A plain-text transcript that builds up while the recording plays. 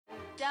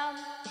This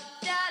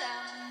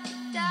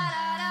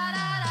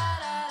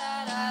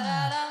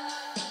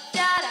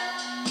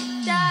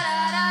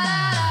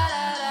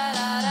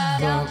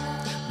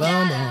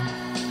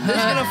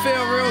is gonna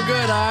feel real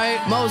good,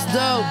 alright? Most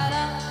dope.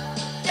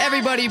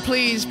 Everybody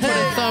please put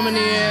a thumb in the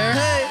air.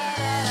 Hey.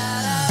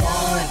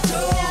 1, 2,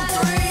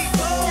 3,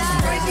 4.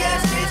 Some crazy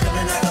ass kids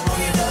gonna knock up on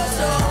your door,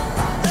 so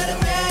let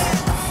 'em in,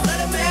 let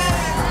 'em in,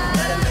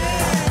 let 'em in.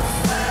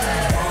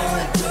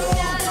 1, 2,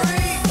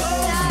 3,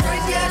 4. Some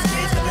crazy ass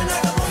kids gonna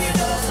knock up on your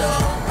door, so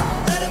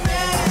let 'em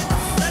in,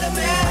 let 'em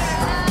in,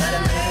 let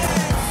 'em in.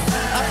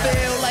 I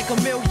feel like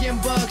 $1,000,000,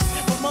 but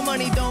my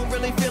money don't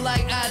really feel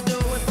like I do.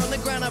 And from the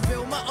ground I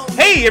build my own.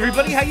 Hey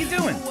everybody, how you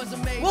doing?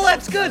 Well,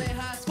 that's good.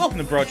 Welcome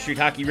to Broad Street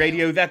Hockey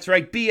Radio. That's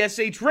right,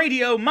 BSH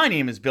Radio. My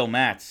name is Bill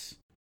Matz.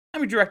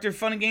 I'm your director of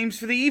fun and games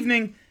for the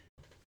evening.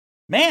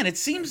 Man, it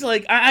seems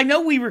like, I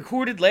know we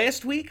recorded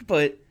last week,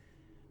 but it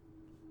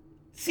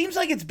seems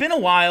like it's been a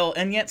while,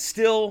 and yet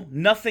still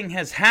nothing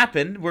has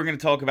happened. We're going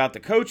to talk about the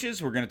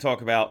coaches. We're going to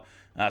talk about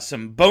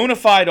some bona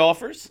fide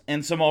offers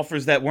and some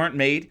offers that weren't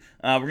made.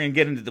 We're going to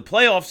get into the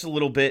playoffs a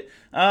little bit.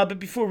 But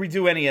before we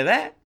do any of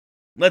that,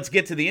 let's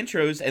get to the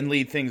intros and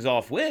lead things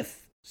off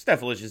with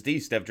Stephalicious D,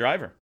 Steph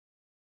Driver.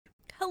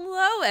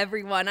 Hello,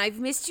 everyone. I've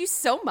missed you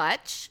so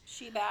much.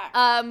 She back.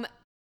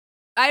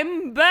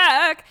 I'm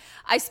back.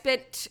 I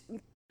spent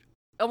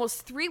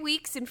almost 3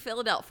 weeks in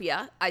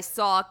Philadelphia. I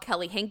saw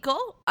Kelly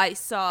Hinkle. I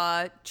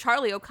saw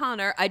Charlie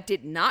O'Connor. I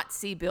did not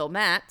see Bill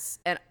Matz,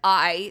 and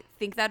I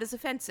think that is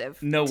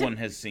offensive. No one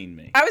has seen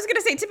me. I was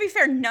gonna say, to be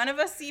fair, none of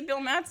us see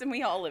Bill Matz, and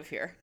we all live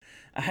here.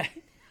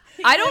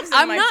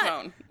 I'm not.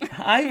 Phone.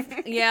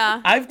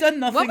 I've done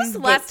nothing. When was the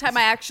last time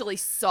I actually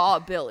saw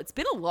Bill? It's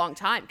been a long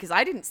time because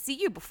I didn't see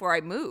you before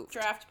I moved.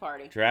 Draft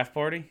party. Draft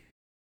party?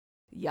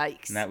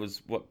 Yikes. And that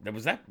was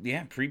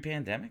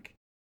pre-pandemic?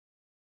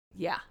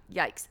 Yeah,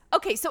 yikes.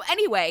 Okay, so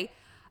anyway,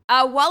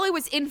 while I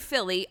was in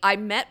Philly, I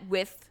met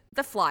with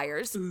the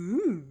Flyers.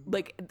 Ooh.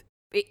 Like,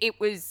 it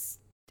was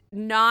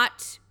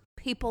not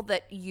people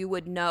that you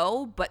would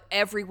know, but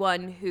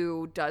everyone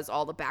who does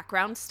all the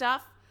background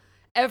stuff.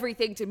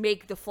 Everything to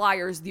make the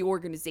Flyers, the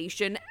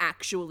organization,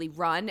 actually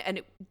run.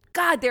 And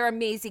God, they're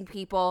amazing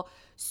people,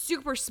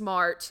 super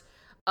smart.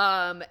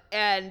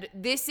 And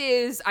this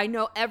is, I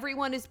know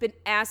everyone has been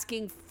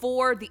asking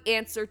for the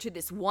answer to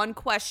this one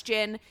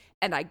question,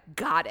 and I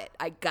got it.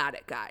 I got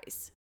it,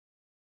 guys.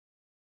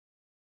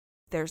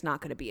 There's not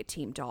going to be a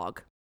team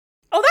dog.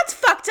 Oh, that's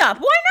fucked up.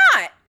 Why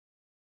not?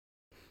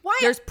 Why?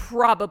 There's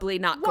probably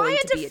not going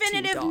to be a team dog. Why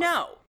a definitive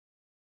no?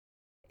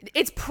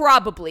 It's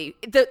probably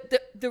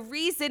the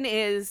reason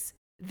is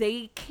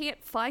they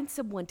can't find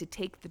someone to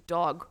take the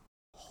dog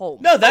home.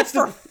 No, that's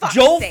for fuck's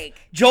sake.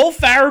 Joel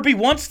Farabee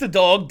wants the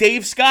dog.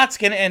 Dave Scott's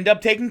gonna end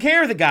up taking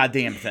care of the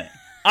goddamn thing.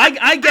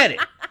 I get it.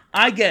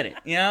 I get it.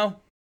 You know,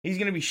 he's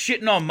gonna be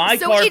shitting on my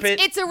carpet.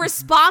 It's a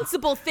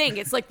responsible thing.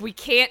 It's like we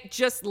can't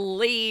just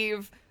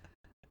leave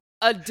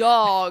a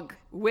dog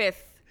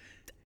with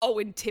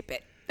Owen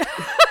Tippett.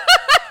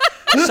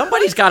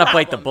 Somebody's got to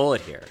bite the bullet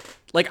here.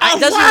 Like,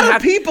 a lot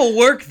of people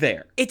work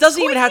there. It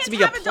doesn't even have to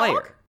be a player.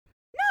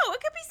 No,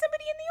 it could be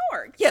somebody in the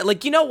org. Yeah,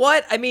 like, you know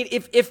what? I mean,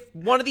 if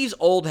one of these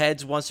old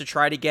heads wants to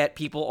try to get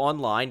people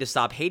online to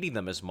stop hating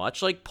them as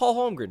much, like Paul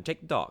Holmgren,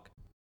 take the dog.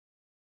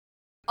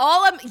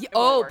 Paul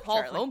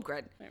Charlie.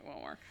 Holmgren. It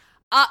won't work.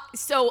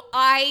 So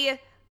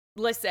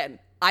listen,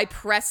 I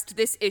pressed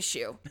this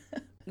issue,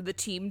 the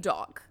team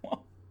dog.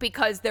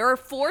 Because there are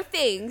 4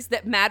 things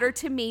that matter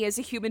to me as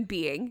a human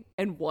being,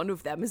 and one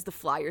of them is the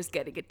Flyers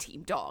getting a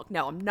team dog.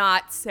 Now, I'm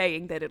not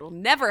saying that it'll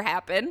never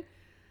happen.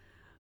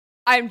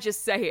 I'm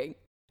just saying,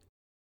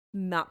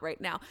 not right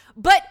now.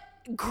 But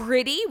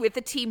Gritty with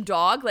a team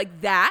dog,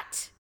 like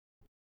that,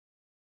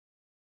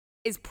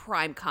 is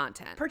prime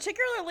content.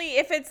 Particularly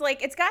if it's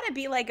like, it's got to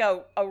be like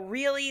a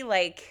really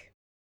like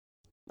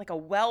a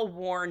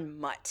well-worn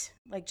mutt.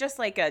 Like, just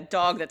like a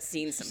dog that's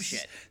seen some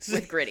shit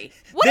with Gritty.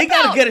 They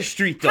gotta get a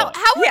street dog.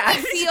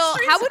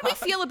 How would we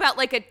feel about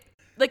like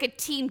a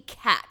team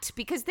cat?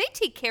 Because they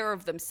take care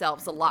of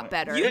themselves a lot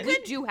better. We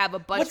do have a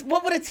bunch.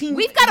 What would a team?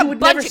 We've got a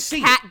bunch of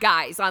cat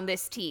guys on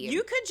this team.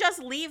 You could just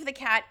leave the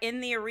cat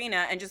in the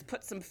arena and just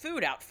put some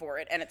food out for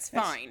it, and it's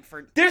fine.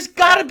 There's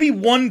gotta be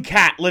one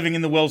cat living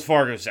in the Wells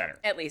Fargo Center.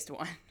 At least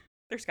one.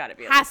 There's gotta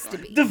be. Has to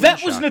be. The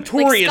vet was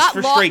notorious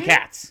for stray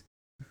cats.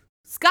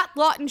 Scott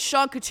Lawton,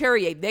 Sean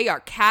Couturier, they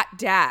are cat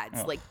dads.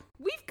 Oh. Like,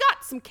 we've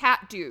got some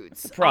cat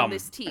dudes on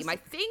this team. I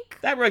think.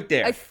 That right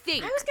there. I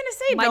think. I was going to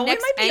say, my Bill,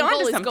 next we might be angle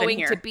onto is something going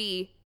here. to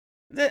be.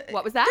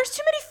 What was that? There's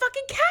too many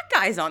fucking cat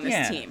guys on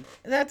this team.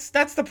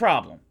 That's the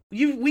problem.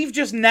 We've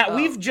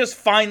just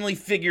finally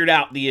figured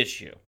out the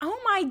issue. Oh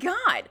my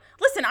God.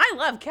 Listen, I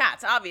love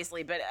cats,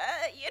 obviously, but,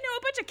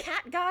 a bunch of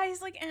cat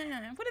guys, like,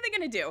 what are they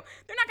going to do?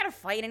 They're not going to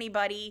fight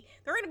anybody.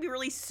 They're going to be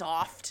really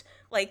soft.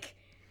 Like,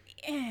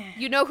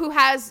 You know who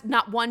has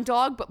not one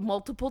dog, but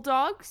multiple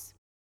dogs?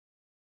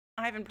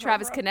 Ivan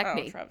Travis Provorov.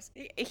 Konechny. Oh, Travis.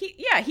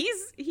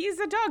 He's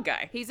a dog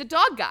guy. He's a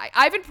dog guy.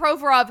 Ivan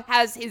Provorov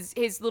has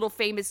his little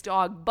famous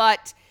dog,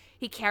 but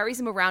he carries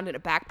him around in a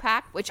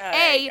backpack, which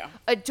there you A, go.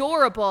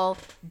 adorable,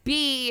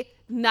 B,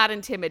 not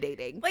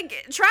intimidating.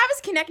 Like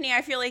Travis Konechny,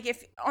 I feel like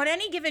if on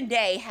any given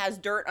day has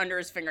dirt under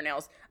his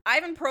fingernails,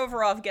 Ivan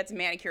Provorov gets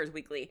manicures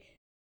weekly.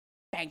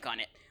 Bank on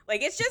it.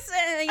 Like it's just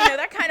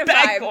that kind of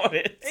Bank vibe. on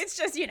it. It's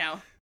just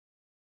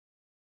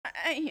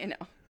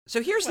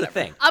So here's the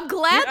thing. I'm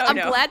glad Oh, I'm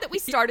no. glad that we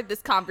started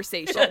this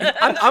conversation.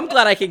 I'm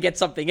glad I can get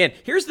something in.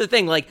 Here's the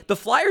thing, like, the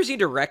Flyers need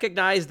to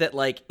recognize that,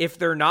 like, if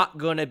they're not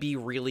gonna be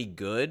really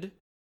good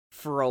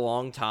for a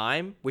long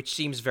time, which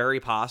seems very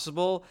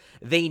possible,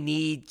 they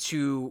need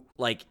to,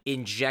 like,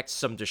 inject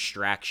some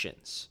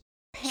distractions.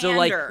 So,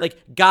 Pander. like,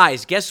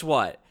 guys, guess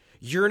what?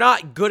 You're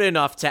not good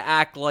enough to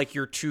act like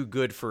you're too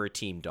good for a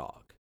team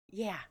dog.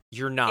 Yeah.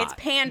 You're not. It's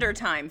pander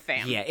time,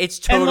 fam. Yeah, it's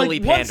And, like, totally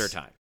pander once-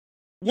 time.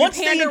 Once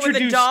You they pander with a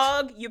introduced,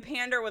 dog, you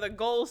pander with a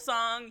goal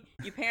song,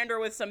 you pander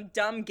with some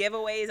dumb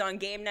giveaways on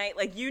game night.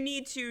 Like you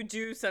need to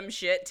do some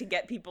shit to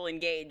get people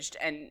engaged,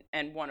 and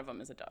one of them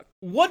is a dog.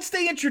 once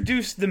they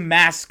introduced the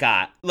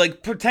mascot,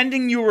 like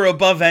pretending you were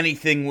above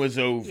anything was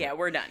over. Yeah,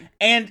 we're done.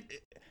 And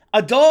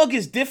a dog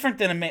is different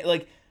than a man.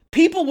 Like,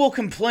 people will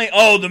complain,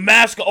 oh, the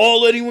mascot,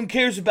 all anyone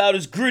cares about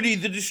is Gritty,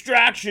 the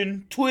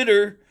distraction,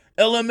 Twitter,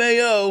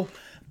 LMAO.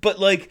 But,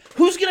 like,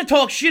 who's going to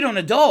talk shit on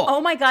a dog? Oh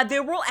my god,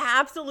 there will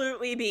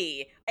absolutely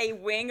be a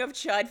wing of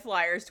Chud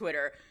Flyers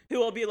Twitter who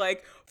will be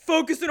like,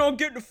 focusing on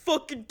getting a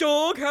fucking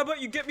dog, how about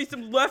you get me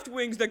some left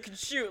wings that can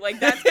shoot? Like,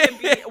 that's gonna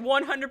be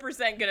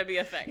 100% gonna be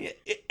a thing.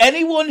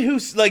 Anyone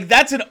who's, like,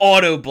 that's an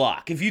auto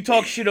block. If you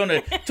talk shit on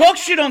talk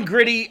shit on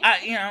Gritty,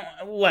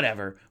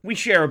 whatever. We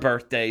share a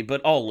birthday, but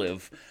I'll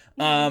live.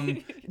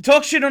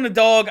 Talk shit on a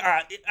dog,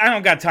 I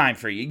don't got time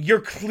for you.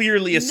 You're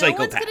clearly a No psychopath.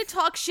 one's going to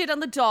talk shit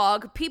on the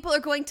dog. People are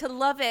going to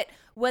love it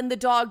when the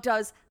dog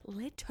does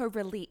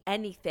literally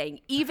anything,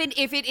 even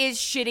if it is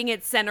shitting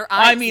at center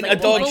ice. I mean, Like,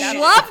 a dog people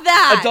shit- love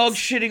that. A dog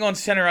shitting on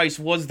center ice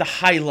was the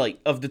highlight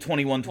of the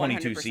 21-22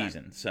 100%.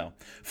 season. So,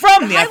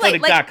 from The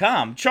highlight,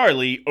 theathletic.com,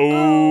 Charlie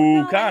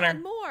No, I O'Connor.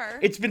 had more.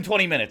 It's been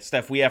 20 minutes,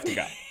 Steph. We have to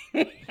go.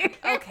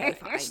 Okay,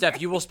 fine.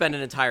 Steph, you will spend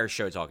an entire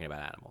show talking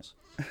about animals.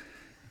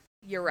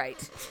 You're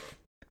right.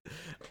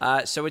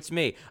 So it's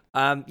me.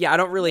 Yeah, I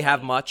don't really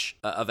have much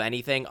of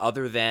anything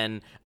other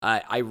than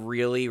I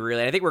really,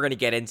 I think we're going to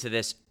get into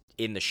this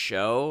in the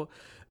show,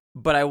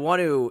 but I want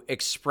to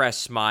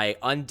express my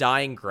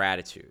undying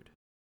gratitude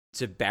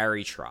to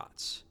Barry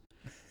Trotz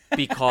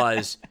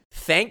because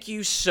thank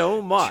you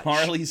so much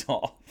Charlie's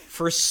off.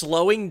 for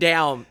slowing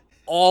down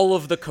all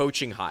of the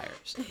coaching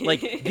hires. Like,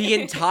 the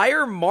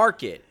entire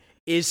market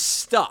is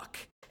stuck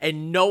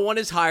and no one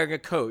is hiring a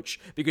coach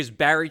because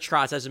Barry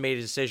Trotz hasn't made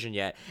a decision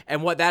yet.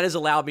 And what that has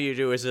allowed me to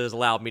do is it has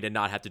allowed me to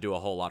not have to do a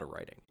whole lot of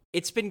writing.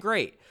 It's been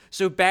great.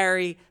 So,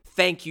 Barry,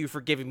 thank you for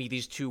giving me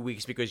these 2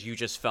 weeks because you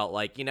just felt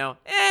like,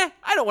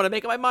 I don't want to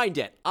make up my mind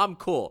yet. I'm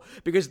cool.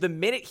 Because the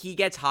minute he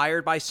gets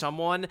hired by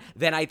someone,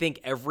 then I think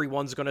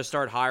everyone's going to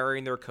start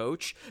hiring their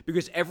coach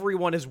because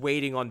everyone is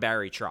waiting on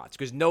Barry Trotz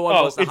because no one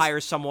wants to hire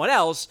someone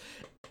else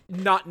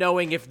not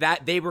knowing if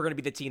that they were going to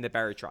be the team that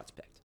Barry Trotz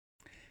picked.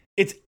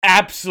 It's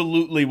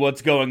absolutely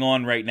what's going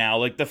on right now.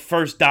 Like, the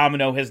first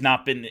domino has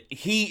not been...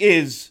 He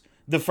is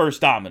the first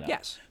domino.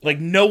 Yes. Like,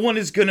 no one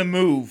is going to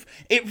move.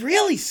 It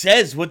really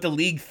says what the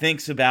league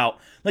thinks about...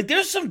 Like,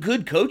 there's some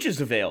good coaches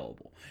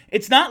available.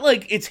 It's not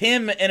like it's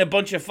him and a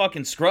bunch of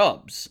fucking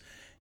scrubs.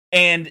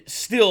 And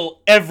still,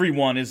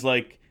 everyone is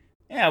like,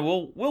 yeah,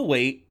 we'll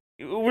wait.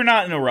 We're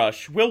not in a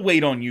rush. We'll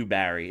wait on you,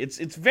 Barry. It's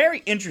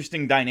very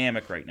interesting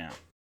dynamic right now.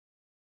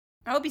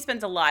 I hope he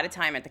spends a lot of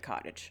time at the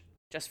cottage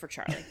just for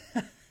Charlie.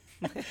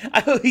 I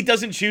hope he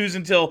doesn't choose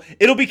until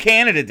it'll be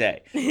Canada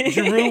Day.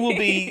 Giroux will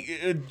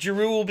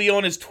be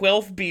on his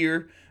 12th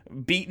beer,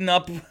 beaten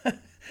up.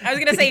 I was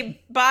gonna say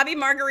Bobby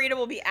Margarita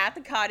will be at the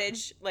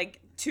cottage,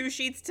 like 2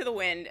 sheets to the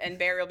wind, and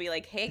Barry will be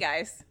like, "Hey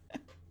guys,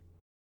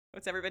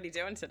 what's everybody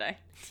doing today?"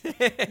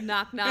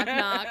 Knock, knock,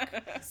 knock.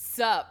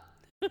 Sup?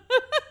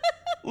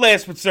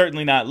 Last but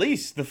certainly not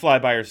least, the fly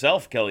by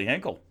herself, Kelly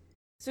Hinkle.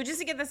 So just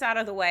to get this out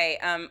of the way,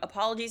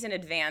 apologies in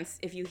advance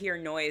if you hear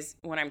noise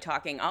when I'm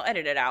talking. I'll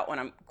edit it out when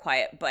I'm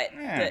quiet, but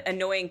the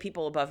annoying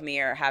people above me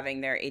are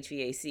having their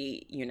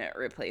HVAC unit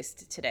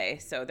replaced today,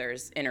 so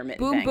there's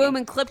intermittent Boom, banging. boom,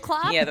 and clip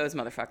clop? Yeah, those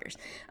motherfuckers.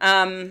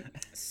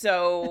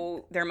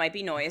 So there might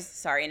be noise.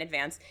 Sorry in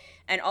advance.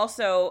 And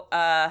also,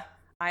 I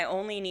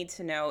only need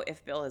to know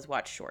if Bill has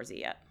watched Shoresy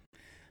yet.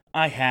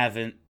 I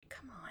haven't.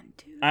 Come on,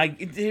 dude.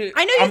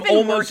 I know you've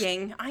been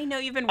working. I know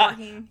you've been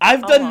working.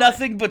 I've a done lot.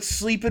 nothing but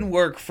sleep and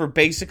work for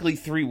basically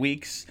 3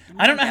 weeks.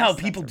 I don't know how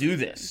guess people that's a do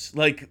reason. this.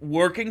 Like,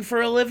 working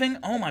for a living?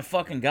 Oh my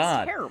fucking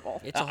God.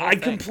 Terrible. It's a whole I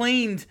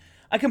thing.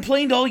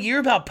 complained all year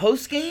about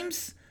post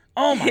games.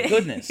 Oh my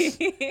goodness.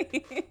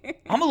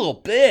 I'm a little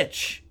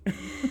bitch.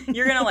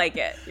 You're gonna like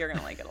it. You're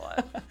gonna like it a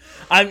lot.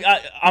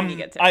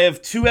 I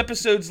have 2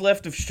 episodes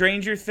left of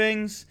Stranger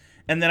Things,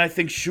 and then I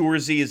think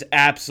Shoresy is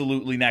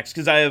absolutely next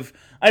because I have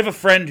a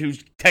friend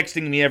who's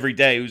texting me every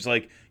day who's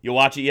like, "You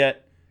watch it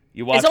yet?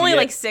 You watch It's only it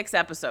yet?" like 6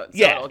 episodes. So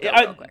Yeah, it'll go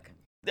I- real quick.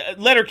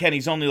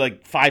 Letterkenny's only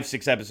like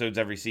 5-6 episodes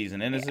every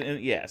season,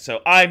 and yeah,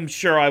 so I'm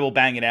sure I will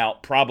bang it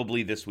out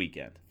probably this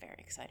weekend. Very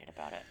excited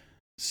about it.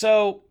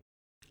 So,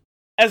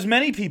 as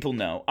many people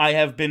know, I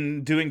have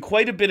been doing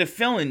quite a bit of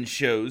fill-in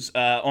shows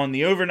on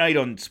the overnight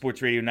on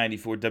Sports Radio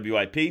 94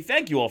 WIP.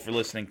 Thank you all for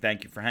listening.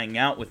 Thank you for hanging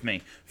out with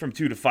me from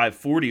 2 to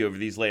 5:40 over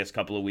these last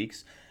couple of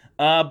weeks.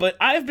 But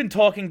I've been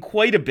talking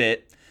quite a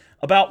bit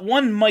about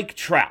one Mike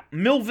Trout,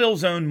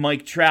 Millville's own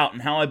Mike Trout,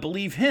 and how I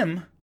believe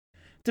him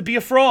to be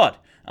a fraud.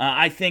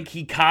 I think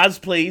he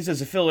cosplays as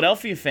a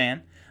Philadelphia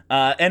fan,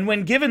 and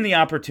when given the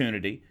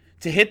opportunity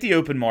to hit the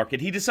open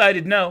market, he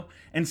decided no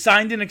and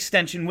signed an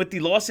extension with the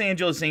Los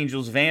Angeles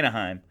Angels of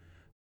Anaheim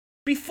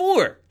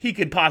before he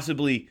could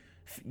possibly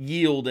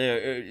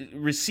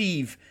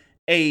receive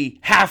a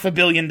 $500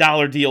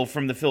 million deal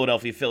from the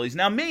Philadelphia Phillies.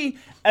 Now, me,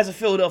 as a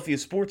Philadelphia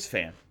sports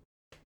fan,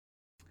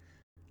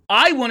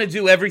 I want to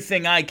do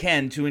everything I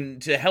can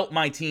to help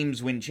my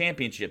teams win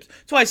championships.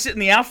 So I sit in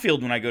the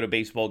outfield when I go to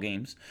baseball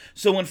games.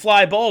 So when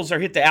fly balls are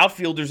hit to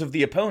outfielders of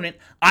the opponent,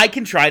 I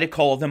can try to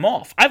call them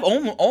off. I've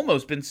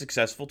almost been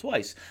successful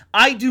twice.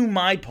 I do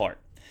my part.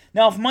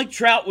 Now, if Mike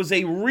Trout was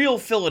a real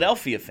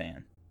Philadelphia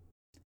fan,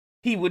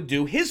 he would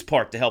do his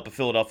part to help a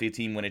Philadelphia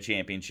team win a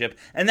championship,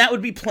 and that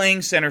would be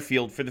playing center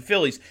field for the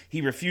Phillies.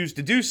 He refused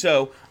to do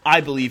so.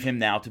 I believe him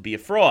now to be a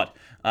fraud.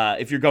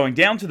 If you're going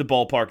down to the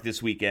ballpark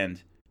this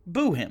weekend,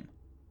 boo him,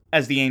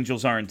 as the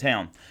Angels are in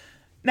town.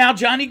 Now,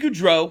 Johnny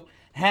Gaudreau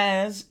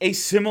has a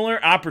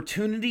similar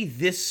opportunity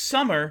this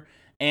summer,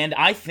 and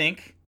I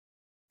think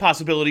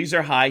possibilities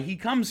are high he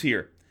comes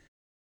here.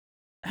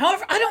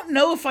 However, I don't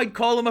know if I'd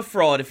call him a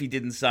fraud if he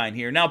didn't sign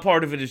here. Now,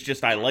 part of it is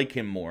just I like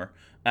him more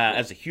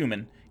as a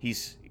human.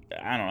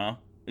 I don't know,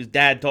 his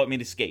dad taught me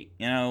to skate.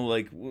 You know,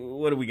 like,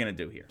 what are we going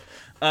to do here?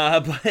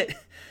 But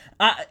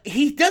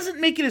he doesn't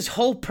make it his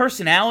whole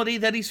personality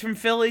that he's from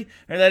Philly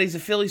or that he's a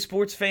Philly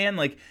sports fan.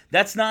 Like,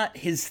 that's not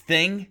his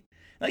thing.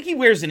 Like, he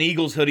wears an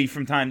Eagles hoodie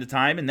from time to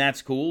time, and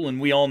that's cool.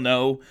 And we all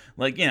know,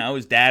 like, you know,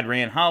 his dad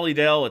ran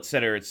Hollydale, et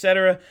cetera, et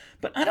cetera.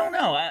 But I don't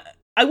know.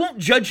 I won't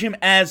judge him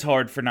as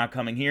hard for not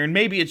coming here. And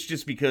maybe it's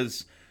just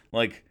because,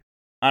 like,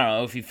 I don't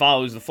know, if he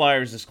follows the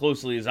Flyers as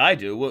closely as I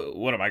do,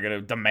 what am I going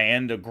to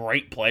demand a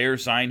great player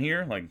sign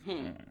here? Like,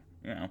 you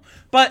know.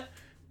 But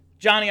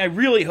Johnny, I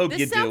really hope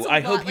you do.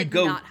 I hope you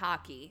go. Not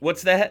hockey.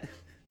 What's that?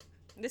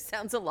 This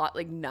sounds a lot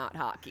like not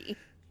hockey.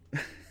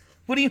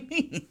 What do you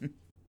mean?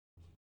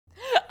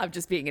 I'm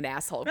just being an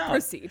asshole. No.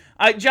 Proceed.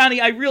 Johnny,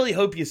 I really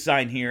hope you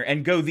sign here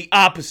and go the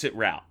opposite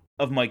route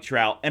of Mike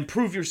Trout and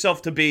prove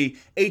yourself to be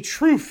a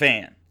true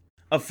fan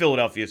of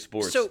Philadelphia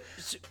sports.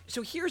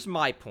 So here's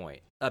my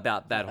point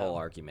about that whole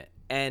argument.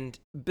 And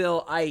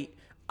Bill, I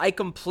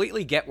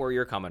completely get where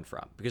you're coming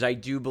from, because I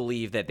do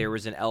believe that there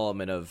was an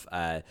element of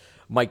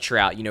Mike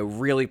Trout, you know,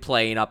 really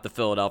playing up the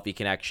Philadelphia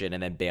connection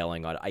and then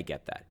bailing on it. I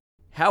get that.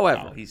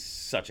 However, he's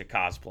such a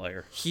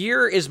cosplayer.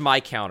 Here is my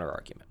counter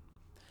argument.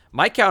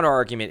 My counter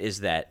argument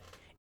is that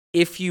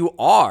if you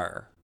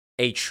are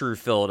a true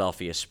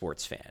Philadelphia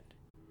sports fan,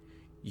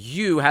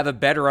 you have a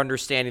better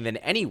understanding than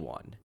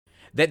anyone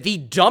that the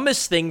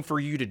dumbest thing for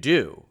you to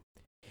do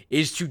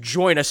is to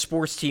join a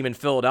sports team in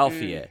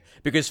Philadelphia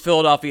because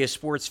Philadelphia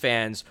sports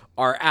fans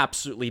are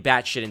absolutely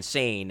batshit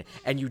insane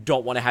and you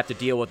don't want to have to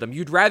deal with them.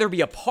 You'd rather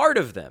be a part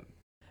of them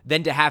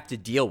than to have to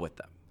deal with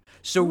them.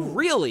 So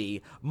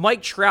really,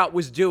 Mike Trout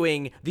was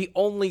doing the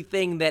only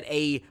thing that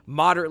a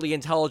moderately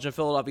intelligent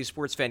Philadelphia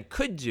sports fan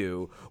could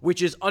do,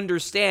 which is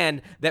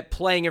understand that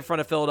playing in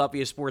front of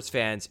Philadelphia sports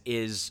fans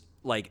is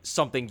like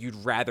something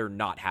you'd rather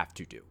not have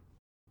to do.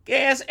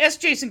 Yeah, ask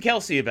Jason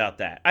Kelsey about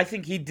that. I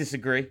think he'd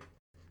disagree.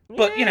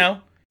 But, you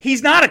know,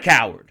 he's not a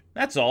coward.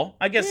 That's all.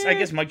 I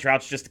guess Mike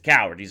Trout's just a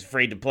coward. He's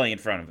afraid to play in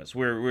front of us.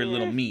 We're a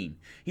little mean.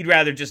 He'd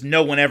rather just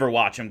no one ever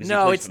watch him because he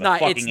plays for the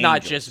fucking it's not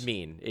Angels. just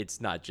mean. It's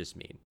not just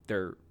mean.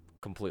 They're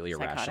completely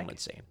irrational,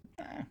 insane.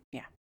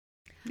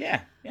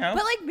 Yeah, you know.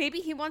 But, like, maybe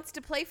he wants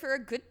to play for a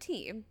good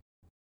team.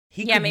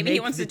 Maybe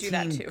he wants to do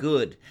that too.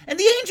 Good. And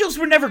the Angels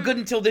were never good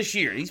until this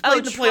year. He's played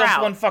in the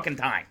playoffs one fucking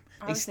time.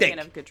 I was thinking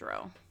of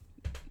Gaudreau.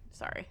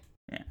 Sorry.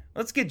 Yeah.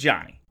 Let's get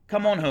Johnny.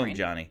 Come on home,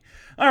 Johnny.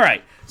 All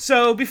right.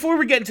 So before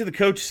we get into the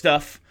coach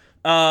stuff,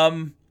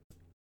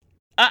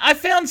 I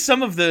found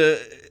some of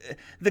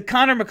the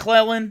Connor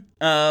McClellan,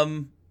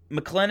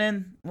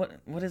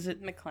 what is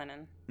it?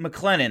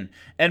 McLennan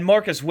and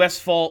Marcus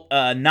Westphal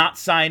not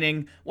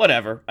signing,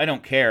 whatever. I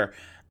don't care.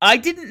 I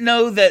didn't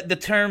know that the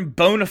term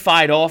bona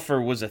fide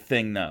offer was a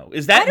thing, though.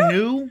 Is that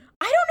new?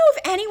 I don't know if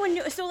anyone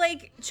knew. So,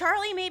 like,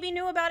 Charlie maybe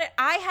knew about it.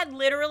 I had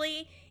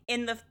literally,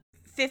 in the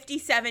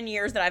 57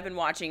 years that I've been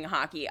watching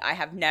hockey, I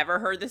have never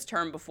heard this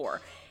term before.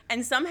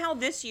 And somehow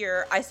this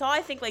year, I saw,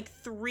 I think, like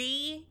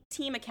 3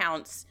 team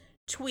accounts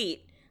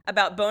tweet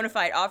about bona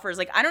fide offers.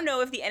 Like, I don't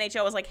know if the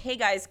NHL was like, hey,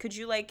 guys, could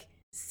you, like,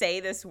 say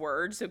this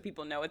word so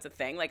people know it's a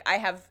thing? Like,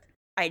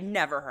 I'd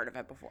never heard of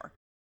it before.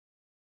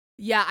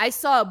 Yeah, I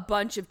saw a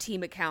bunch of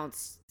team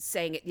accounts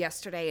saying it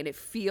yesterday, and it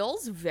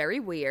feels very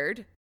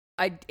weird.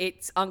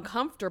 It's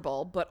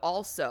uncomfortable, but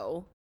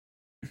also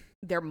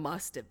there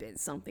must have been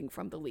something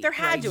from the league. There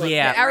had right? to have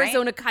Yeah. been, The right?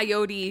 Arizona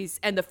Coyotes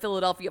and the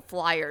Philadelphia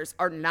Flyers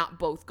are not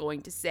both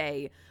going to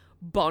say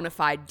bona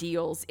fide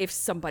deals if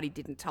somebody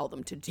didn't tell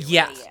them to do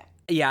Yeah. it.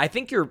 Yeah, I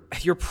think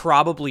you're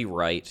probably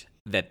right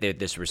that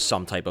this was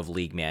some type of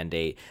league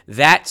mandate.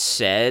 That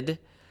said,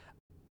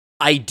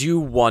 I do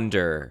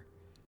wonder.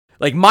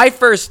 Like, my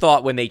first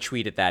thought when they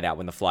tweeted that out,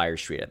 when the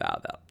Flyers tweeted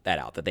that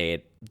out, that they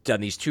had done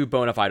these 2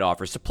 bona fide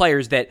offers to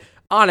players that,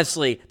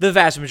 honestly, the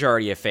vast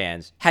majority of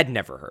fans had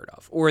never heard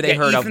of, or they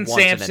heard Ethan of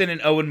once Sampson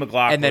and Owen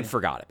McLaughlin. and then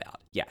forgot about.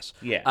 Yes.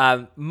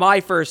 Yeah.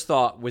 My first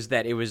thought was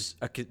that it was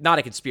not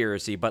a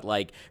conspiracy, but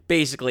like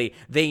basically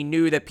they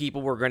knew that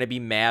people were going to be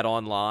mad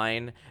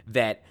online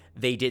that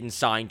they didn't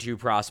sign 2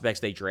 prospects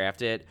they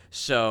drafted.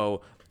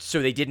 So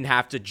they didn't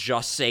have to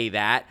just say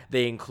that.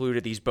 They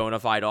included these bona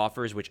fide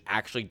offers, which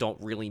actually don't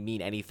really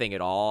mean anything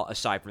at all,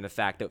 aside from the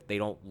fact that they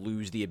don't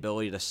lose the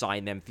ability to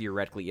sign them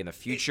theoretically in the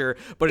future.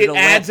 But it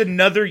adds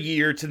another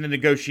year to the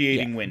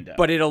negotiating window.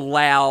 But it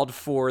allowed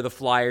for the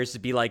Flyers to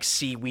be like,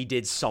 see, we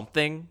did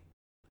something.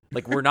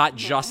 Like, we're not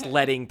just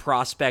letting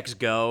prospects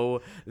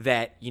go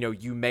that,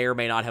 you may or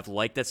may not have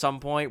liked at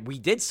some point. We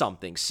did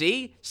something.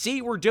 See,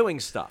 we're doing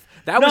stuff.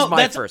 That was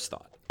my first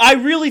thought. I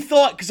really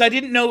thought, because I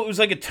didn't know it was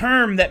like a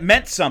term that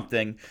meant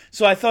something,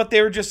 so I thought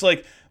they were just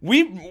like,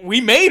 we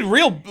made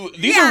real,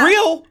 these are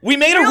real. We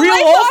made a real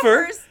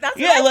offer. Offers. That's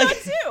yeah, what I like,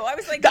 thought too. I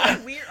was like,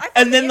 what a weird. I thought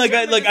and then the like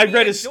answer was I being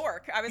read a a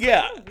dork. I was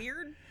yeah, like, what a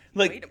weird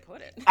like, way to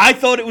put it. I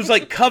thought it was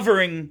like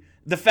covering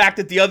the fact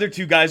that the other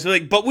 2 guys were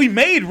like, but we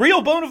made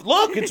real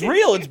look, it's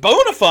real, it's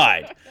bona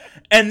fide.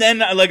 And then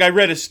like I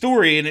read a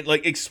story and it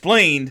like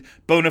explained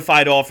bona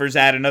fide offers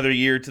add another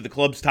year to the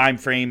club's time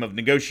frame of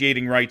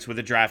negotiating rights with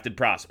a drafted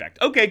prospect.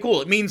 Okay,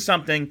 cool. It means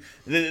something.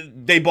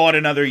 They bought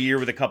another year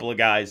with a couple of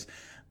guys.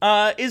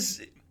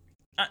 Is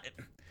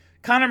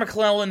Connor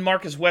McClellan,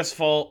 Marcus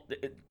Westphal,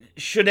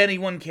 should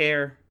anyone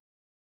care?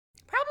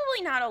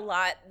 Probably not a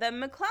lot. The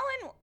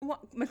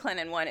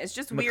McLennan one is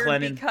just weird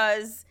McLennan.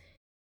 because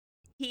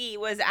he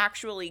was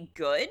actually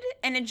good,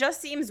 and it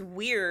just seems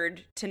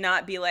weird to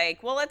not be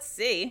like, well, let's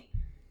see.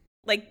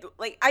 Like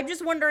I'm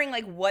just wondering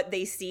like what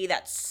they see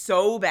that's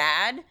so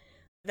bad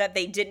that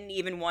they didn't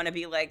even want to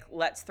be like,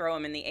 let's throw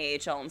him in the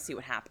AHL and see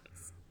what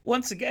happens.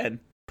 Once again,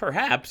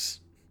 perhaps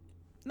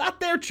not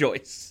their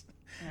choice.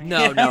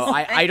 No,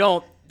 I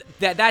don't.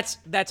 That's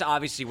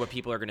obviously what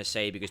people are going to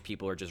say because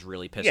people are just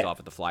really pissed off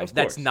at the Flyers.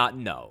 That's not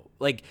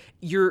Like,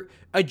 you're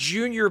a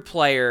junior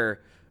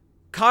player.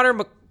 Let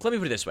me put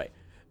it this way.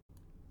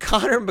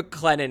 Connor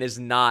McClennan is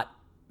not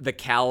the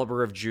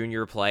caliber of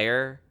junior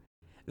player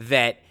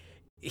that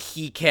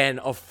he can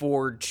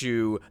afford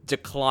to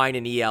decline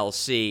an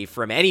ELC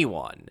from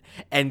anyone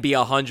and be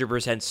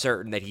 100%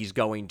 certain that he's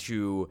going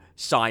to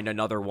sign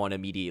another one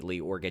immediately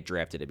or get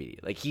drafted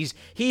immediately. Like,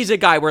 he's a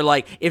guy where,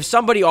 like, if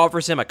somebody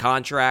offers him a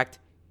contract,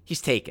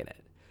 he's taking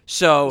it.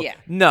 So,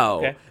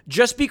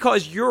 just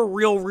because you're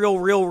real,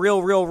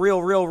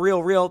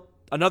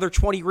 another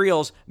 20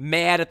 reels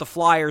mad at the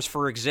Flyers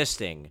for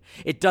existing,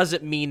 it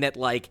doesn't mean that,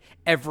 like,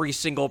 every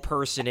single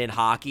person in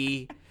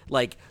hockey,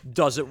 like,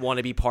 doesn't want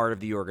to be part of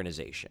the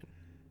organization.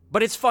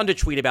 But it's fun to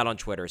tweet about on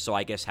Twitter, so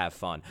I guess have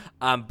fun.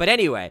 But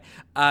anyway,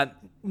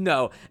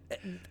 no,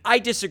 I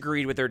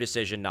disagreed with their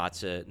decision not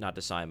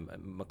to sign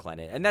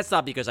McLennan, and that's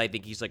not because I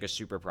think he's like a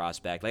super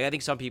prospect. Like, I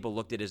think some people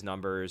looked at his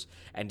numbers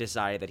and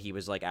decided that he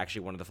was like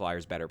actually one of the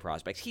Flyers' better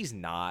prospects. He's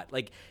not.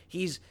 Like,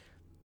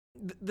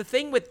 the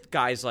thing with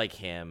guys like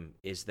him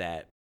is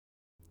that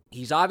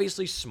he's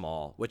obviously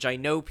small, which I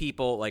know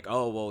people like,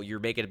 oh, well, you're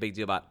making a big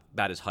deal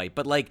about his height,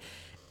 but like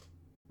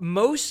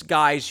most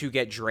guys who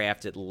get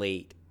drafted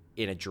late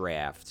in a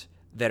draft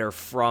that are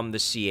from the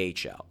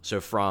CHL,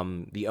 so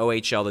from the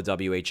OHL, the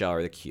WHL,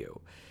 or the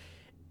Q,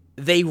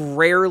 they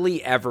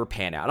rarely ever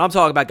pan out. And I'm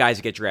talking about guys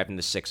that get drafted in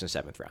the 6th and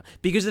 7th round.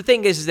 Because the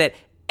thing is that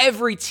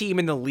every team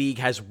in the league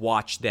has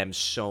watched them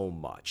so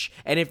much.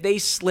 And if they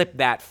slip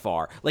that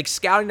far, like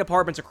scouting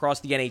departments across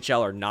the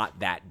NHL are not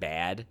that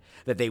bad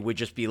that they would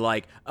just be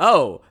like,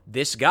 oh,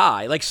 this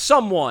guy, like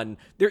someone,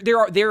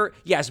 there,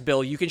 yes,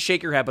 Bill, you can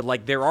shake your head, but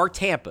like there are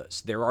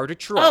Tampas, there are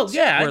Detroits. Oh,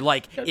 yeah. Where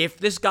like, if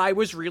this guy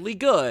was really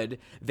good,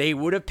 they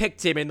would have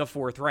picked him in the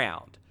 4th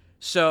round.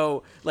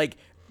 So like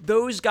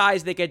those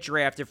guys that get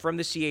drafted from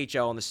the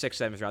CHL in the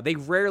 6th, 7th round, they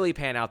rarely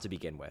pan out to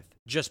begin with,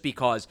 just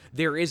because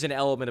there is an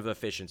element of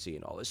efficiency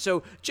in all this.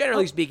 So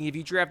generally speaking, if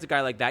you draft a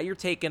guy like that, you're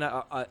taking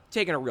a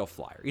real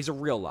flyer. He's a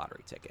real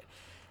lottery ticket.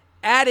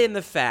 Add in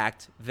the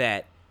fact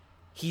that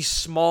he's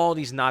small and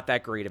he's not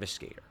that great of a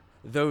skater.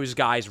 Those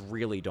guys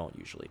really don't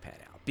usually pan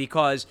out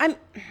because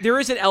there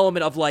is an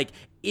element of like,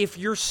 if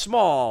you're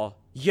small,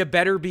 you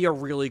better be a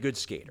really good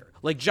skater.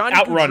 Like Johnny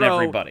Outrun Gaudreau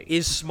everybody.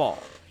 is small.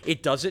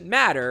 It doesn't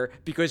matter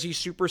because he's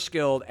super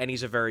skilled and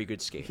he's a very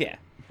good skater. Yeah.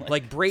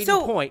 Like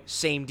Braden Point,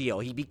 same deal.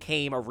 He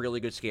became a really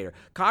good skater.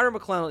 Connor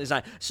McClellan is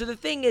not. So the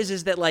thing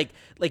is that like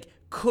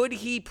could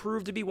he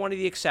prove to be one of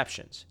the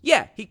exceptions?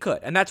 Yeah, he could.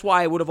 And that's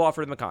why I would have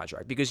offered him a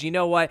contract. Because you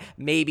know what?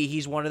 Maybe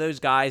he's one of those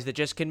guys that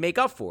just can make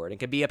up for it and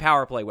can be a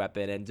power play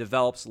weapon and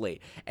develops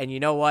late. And you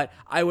know what?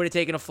 I would have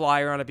taken a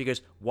flyer on it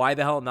because why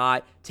the hell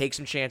not? Take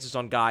some chances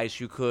on guys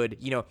who could,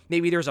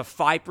 maybe there's a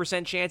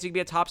 5% chance he could be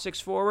a top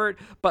 6 forward,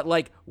 but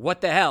like,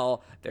 what the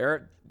hell?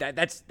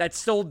 That's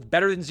still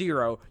better than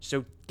 0.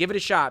 So give it a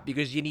shot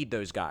because you need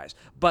those guys.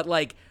 But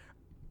like,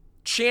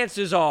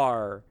 chances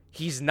are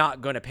he's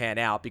not going to pan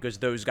out because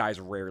those guys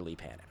rarely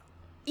pan out.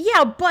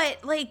 Yeah,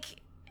 but like,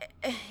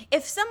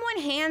 if someone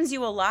hands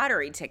you a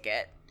lottery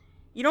ticket,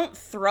 you don't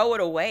throw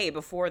it away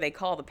before they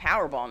call the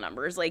Powerball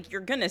numbers. Like,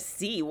 you're going to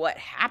see what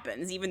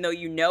happens, even though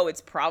you know it's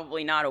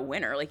probably not a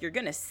winner. Like, you're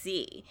going to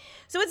see.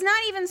 So it's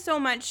not even so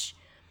much...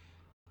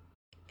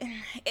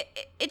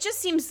 It just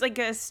seems like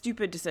a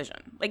stupid decision.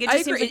 Like, it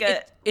just seems like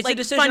it's a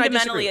decision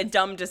fundamentally a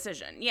dumb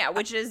decision. Yeah,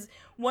 which is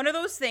one of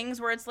those things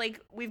where it's like,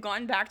 we've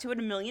gone back to it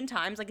a million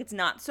times. Like, it's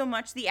not so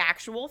much the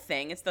actual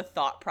thing, it's the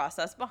thought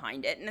process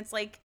behind it. And it's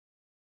like,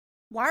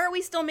 why are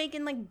we still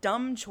making like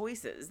dumb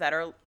choices that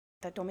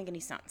don't make any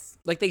sense?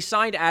 Like, they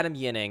signed Adam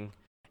Yinning,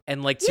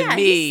 and like, to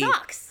me, he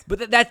sucks.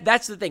 But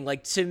that's the thing.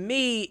 Like, to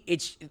me,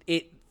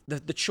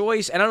 the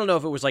choice, and I don't know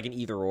if it was like an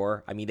either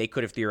or. I mean, they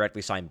could have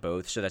theoretically signed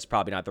both, so that's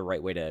probably not the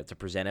right way to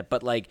present it.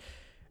 But like,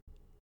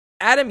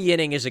 Adam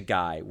Yinning is a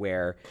guy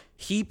where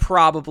he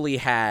probably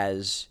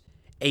has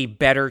a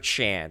better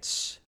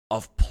chance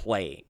of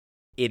playing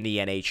in the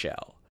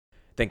NHL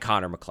than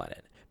Connor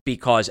McClennon,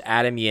 because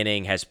Adam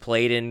Yinning has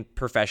played in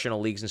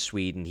professional leagues in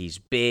Sweden. He's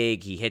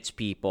big, he hits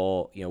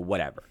people,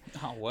 whatever.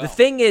 Oh, well. The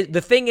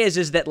thing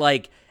is that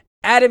like,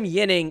 Adam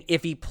Yinning,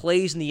 if he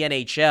plays in the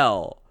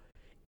NHL,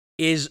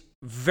 is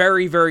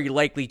very, very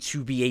likely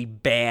to be a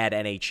bad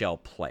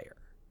NHL player.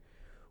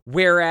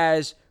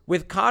 Whereas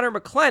with Connor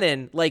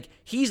McClennon, like,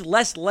 he's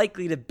less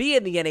likely to be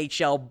in the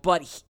NHL,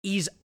 but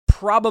he's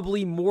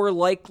probably more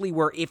likely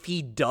where if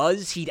he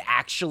does, he'd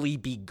actually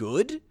be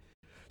good.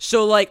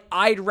 So, like,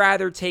 I'd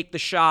rather take the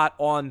shot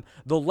on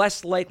the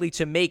less likely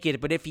to make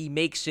it, but if he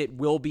makes it,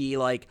 will be,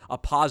 like, a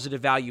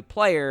positive value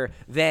player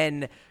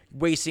than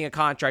wasting a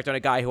contract on a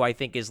guy who I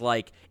think is,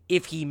 like,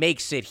 if he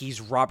makes it,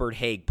 he's Robert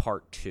Haig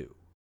Part 2.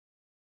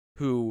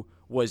 Who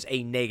was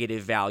a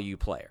negative value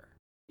player,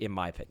 in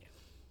my opinion.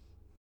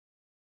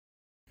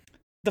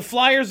 The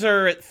Flyers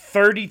are at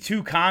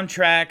 32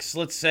 contracts,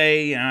 let's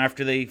say,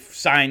 after they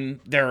sign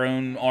their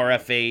own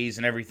RFAs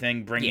and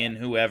everything, bring in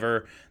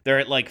whoever. They're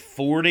at like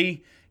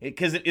 40.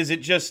 Is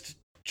it just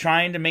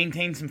trying to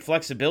maintain some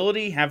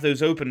flexibility, have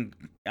those open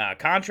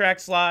contract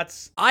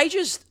slots? I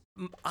just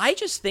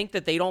think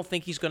that they don't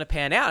think he's going to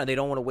pan out and they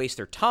don't want to waste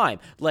their time.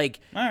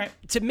 Like, all right.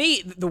 To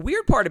me, the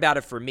weird part about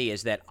it for me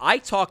is that I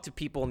talked to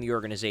people in the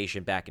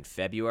organization back in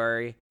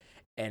February,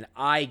 and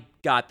I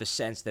got the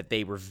sense that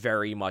they were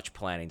very much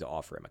planning to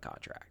offer him a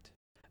contract.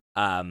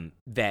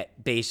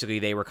 That basically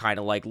they were kind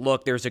of like,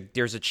 look, there's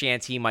a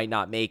chance he might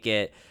not make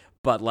it,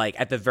 but like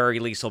at the very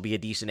least he'll be a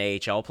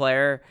decent AHL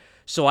player.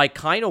 So I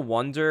kind of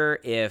wonder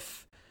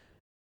if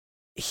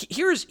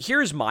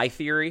here's my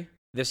theory.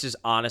 This is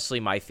honestly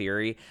my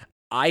theory.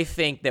 I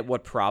think that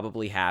what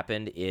probably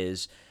happened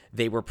is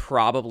they were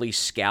probably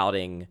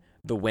scouting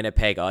the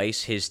Winnipeg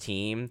Ice, his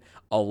team,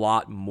 a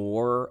lot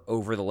more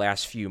over the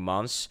last few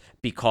months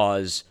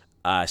because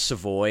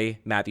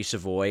Matthew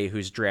Savoy,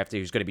 who's going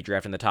to be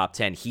drafted in the top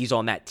 10, he's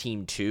on that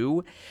team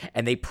too.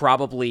 And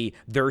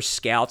their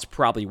scouts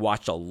probably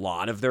watched a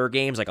lot of their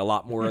games, like a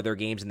lot more of their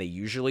games than they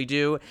usually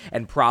do.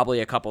 And probably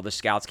a couple of the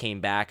scouts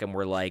came back and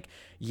were like,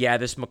 yeah,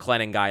 this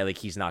McClennon guy, like,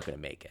 he's not going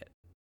to make it.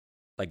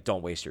 Like,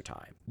 don't waste your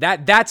time.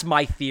 That's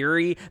my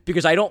theory,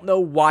 because I don't know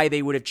why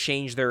they would have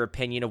changed their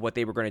opinion of what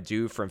they were going to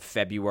do from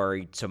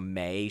February to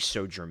May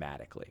so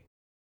dramatically.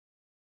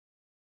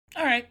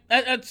 All right,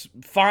 that's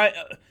fine.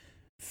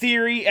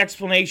 Theory,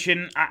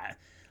 explanation.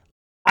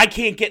 I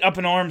can't get up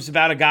in arms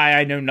about a guy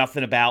I know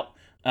nothing about.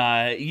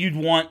 You'd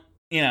want,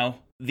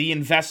 the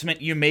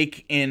investment you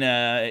make in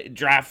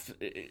draft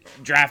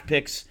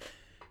picks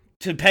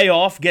to pay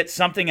off, get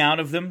something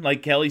out of them.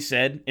 Like Kelly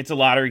said, it's a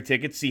lottery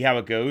ticket, see how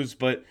it goes,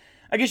 but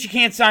I guess you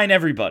can't sign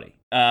everybody.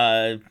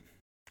 I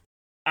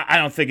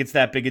don't think it's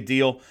that big a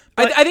deal.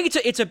 But I think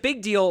it's a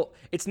big deal.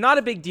 It's not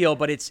a big deal,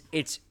 but it's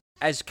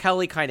as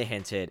Kelly kind of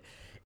hinted,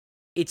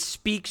 it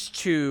speaks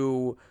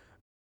to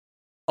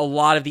a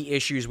lot of the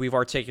issues we've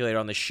articulated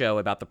on the show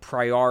about the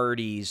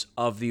priorities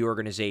of the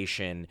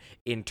organization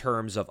in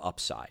terms of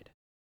upside.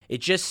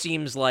 It just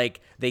seems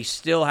like they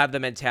still have the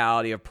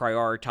mentality of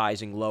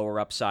prioritizing lower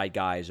upside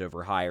guys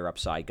over higher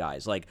upside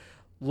guys. Like,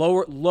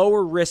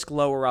 lower risk,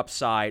 lower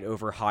upside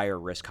over higher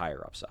risk,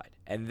 higher upside.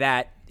 And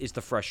that is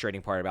the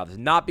frustrating part about this.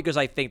 Not because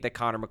I think that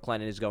Connor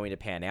McClennon is going to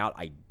pan out.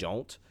 I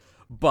don't.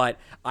 But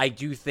I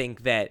do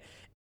think that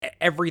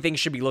everything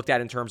should be looked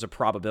at in terms of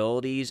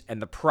probabilities,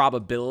 and the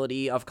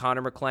probability of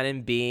Connor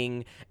McClennon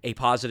being a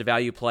positive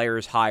value player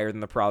is higher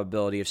than the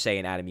probability of, say,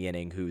 an Adam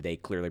Yinning, who they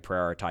clearly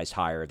prioritized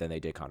higher than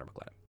they did Connor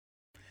McClennon.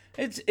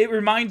 It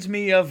reminds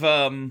me of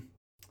the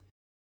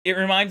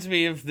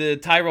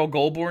Tyrell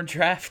Goulbourne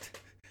draft.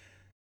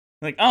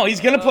 Like, oh, he's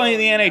going to play in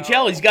the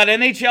NHL. He's got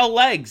NHL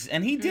legs.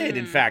 And he did,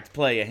 in fact,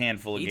 play a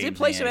handful of games. He did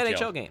play in some the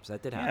NHL games.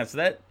 That did happen. Yeah, so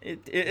that They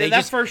that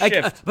just- first like,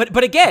 shift.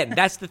 but again,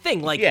 that's the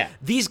thing. Like, Yeah.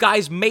 these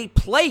guys may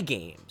play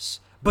games,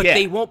 but Yeah.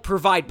 they won't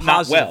provide Not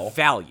positive well.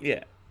 value.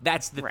 Yeah.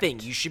 That's the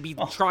thing. You should be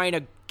Oh. trying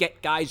to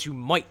get guys who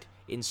might,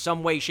 in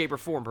some way, shape, or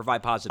form,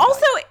 provide positive Also,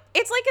 value.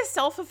 it's like a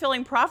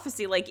self-fulfilling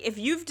prophecy. Like, if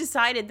you've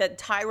decided that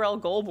Tyrell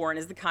Goulbourne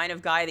is the kind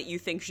of guy that you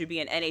think should be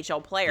an NHL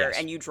player Yes.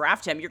 and you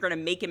draft him, you're going to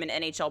make him an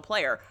NHL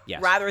player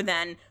Yes. rather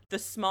than the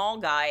small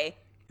guy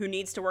who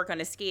needs to work on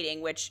his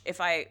skating, which,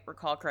 if I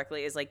recall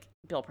correctly, is like,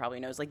 Bill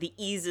probably knows, like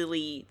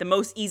the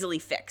most easily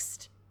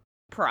fixed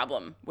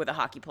problem with a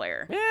hockey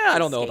player. Yeah, I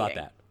don't is know about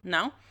skating. that.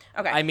 No?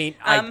 Okay. I mean,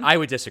 I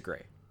would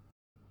disagree.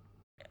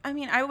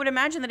 I would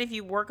imagine that if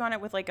you work on it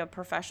with like a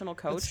professional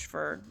coach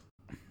for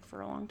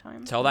a long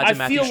time. Tell that to I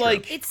Matthew feel Strom.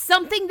 like It's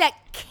something that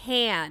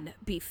can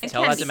be fixed.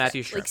 Tell that to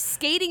Matthew Strom. Like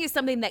skating is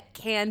something that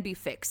can be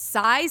fixed.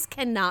 Size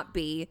cannot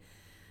be.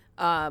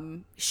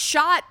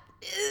 Shot.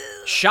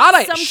 Shot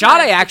I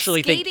sometimes,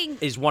 actually skating-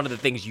 think is one of the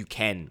things you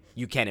can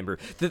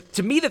improve.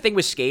 To me, the thing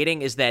with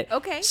skating is that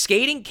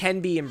skating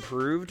can be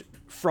improved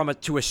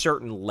to a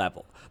certain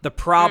level. The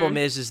problem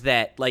is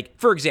that, like,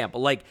 for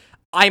example, like,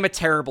 I'm a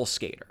terrible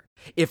skater.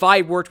 If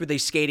I worked with a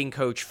skating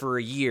coach for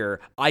a year,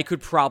 I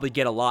could probably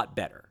get a lot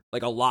better,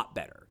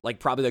 like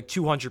probably like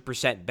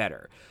 200%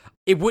 better.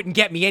 It wouldn't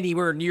get me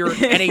anywhere near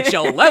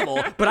NHL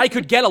level, but I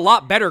could get a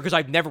lot better because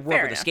I've never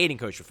worked with a skating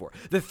coach before.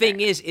 The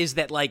thing is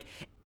that, like,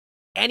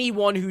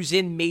 anyone who's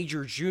in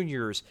major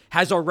juniors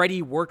has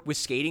already worked with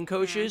skating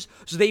coaches,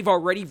 so they've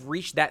already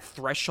reached that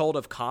threshold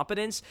of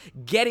competence.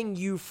 Getting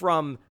you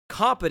from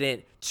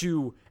competent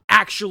to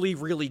actually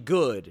really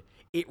good,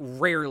 it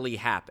rarely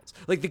happens.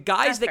 Like, the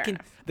guys that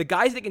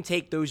can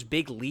take those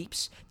big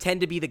leaps tend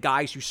to be the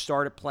guys who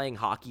started playing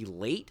hockey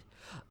late.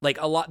 Like,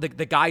 a lot, the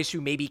guys who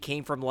maybe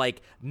came from,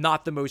 like,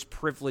 not the most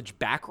privileged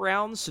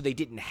backgrounds, so they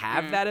didn't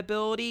have that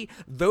ability.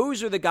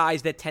 Those are the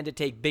guys that tend to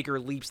take bigger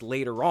leaps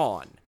later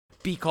on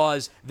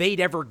because they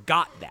never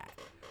got that.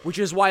 Which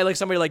is why, like,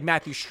 somebody like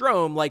Matthew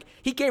Strom, like,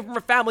 he came from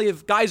a family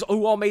of guys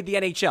who all made the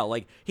NHL.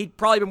 Like, he'd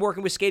probably been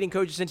working with skating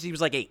coaches since he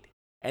was, like, 8,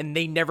 and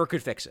they never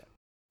could fix it.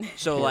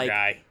 So, poor like,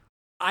 guy.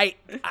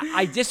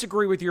 I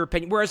disagree with your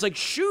opinion. Whereas, like,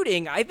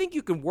 shooting, I think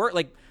you can work,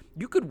 like,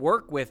 you could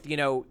work with, you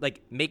know,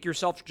 like, make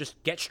yourself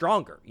just get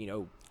stronger, you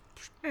know,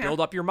 build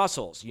up your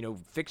muscles, you know,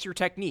 fix your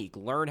technique,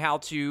 learn how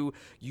to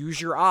use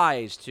your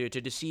eyes to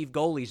deceive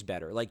goalies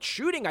better. Like,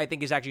 shooting, I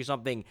think, is actually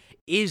something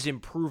is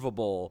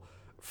improvable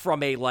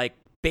from a, like,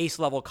 base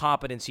level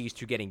competencies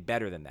to getting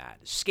better than that.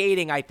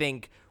 Skating, I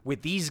think,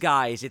 with these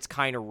guys, it's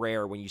kind of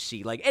rare when you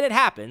see, like, and it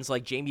happens,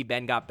 like, Jamie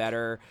Benn got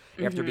better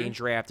after being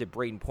drafted,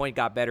 Braden Point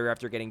got better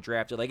after getting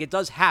drafted. Like, it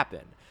does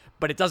happen,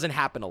 but it doesn't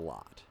happen a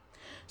lot.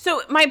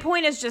 So my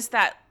point is just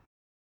that,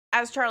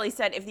 as Charlie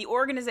said, if the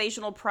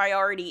organizational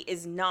priority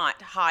is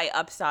not high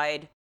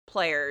upside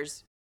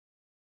players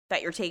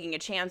that you're taking a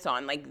chance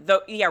on, like,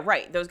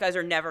 those guys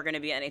are never going to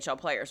be NHL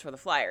players for the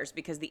Flyers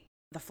because the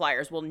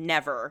Flyers will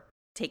never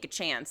take a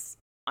chance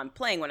on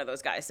playing one of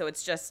those guys. So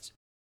it's just,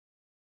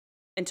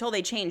 until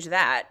they change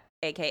that,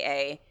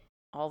 aka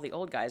all the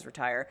old guys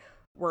retire,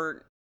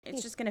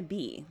 it's just going to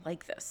be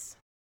like this,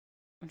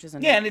 which is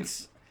annoying. Yeah, and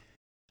it's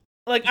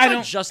like, It's I not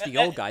don't just the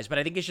old guys, but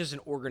I think it's just an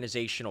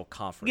organizational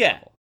comfort Yeah.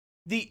 level.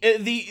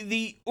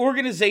 The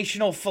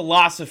organizational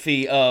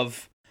philosophy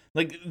of,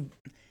 like,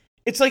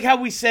 it's like how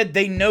we said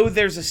they know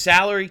there's a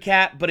salary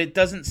cap, but it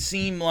doesn't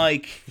seem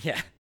like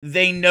Yeah.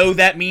 they know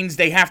that means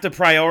they have to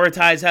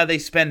prioritize how they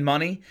spend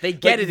money. They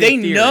get Like, it they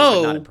in theory,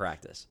 know but not in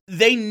practice.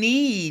 they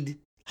need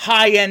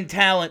high-end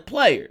talent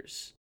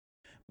players.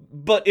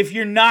 But if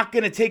you're not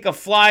going to take a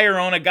flyer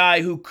on a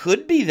guy who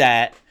could be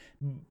that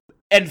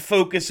and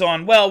focus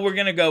on, well, we're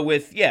going to go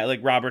with, like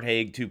Robert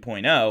Haig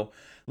 2.0,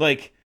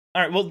 like,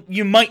 all right, well,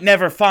 you might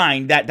never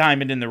find that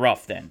diamond in the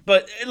rough then.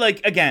 But,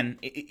 like, again,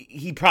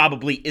 he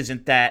probably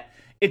isn't that.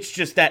 It's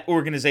just that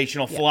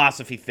organizational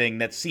philosophy thing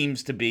that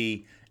seems to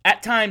be,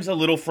 at times, a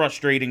little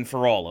frustrating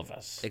for all of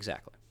us.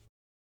 Exactly.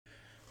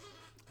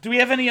 Do we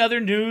have any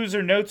other news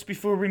or notes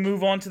before we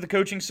move on to the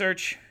coaching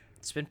search?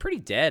 It's been pretty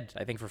dead,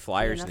 I think, for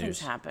Flyers Nothing's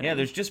news. happening. Yeah,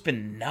 there's just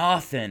been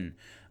nothing.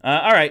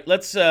 All right,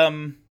 let's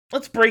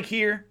break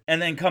here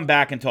and then come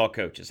back and talk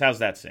coaches. How's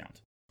that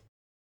sound?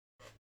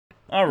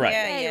 All right.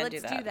 Hey, let's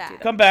do that.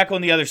 Come back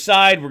on the other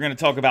side. We're going to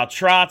talk about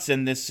Trotz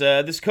and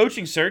this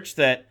coaching search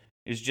that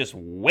is just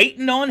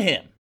waiting on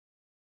him.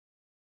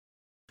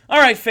 All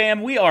right,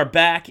 fam, we are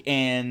back,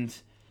 and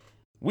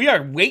we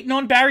are waiting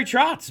on Barry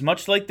Trotz.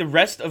 Much like the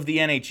rest of the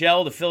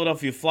NHL, the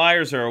Philadelphia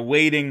Flyers are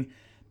awaiting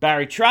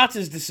Barry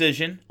Trotz's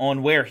decision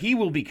on where he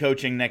will be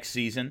coaching next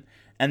season,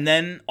 and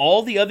then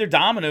all the other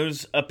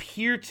dominoes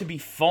appear to be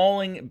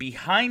falling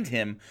behind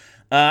him.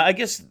 I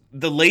guess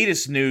the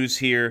latest news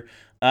here,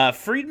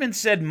 Friedman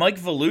said Mike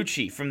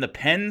Vellucci from the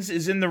Pens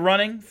is in the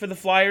running for the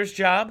Flyers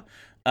job.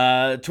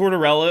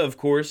 Tortorella, of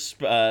course,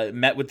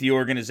 met with the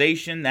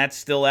organization. That's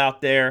still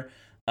out there.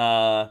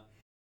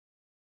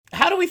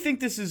 How do we think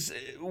this is?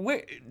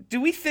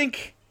 Do we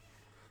think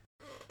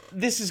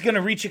this is going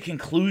to reach a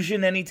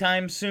conclusion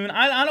anytime soon?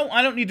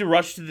 I don't need to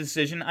rush to the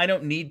decision. I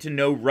don't need to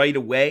know right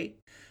away.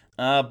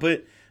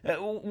 But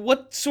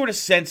what sort of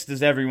sense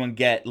does everyone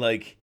get?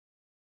 Like,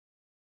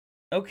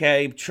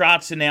 okay,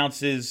 Trotz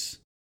announces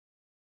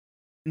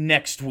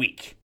next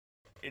week.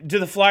 Do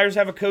the Flyers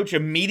have a coach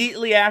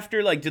immediately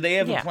after? Like, do they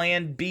have a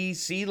plan B,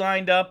 C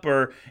lined up?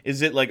 Or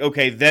is it like,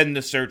 okay, then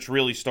the search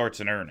really starts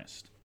in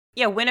earnest?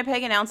 Yeah,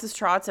 Winnipeg announces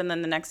Trotz, and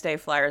then the next day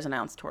Flyers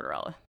announce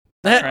Tortorella. Right.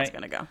 That's how it's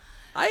going to go.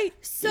 I've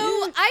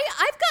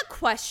got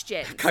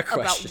questions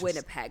about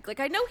Winnipeg. Like,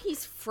 I know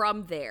he's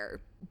from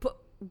there, but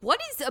what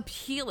is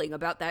appealing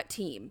about that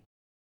team?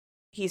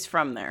 He's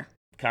from there.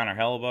 Connor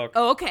Hellebuck.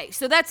 Oh, okay.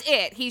 So that's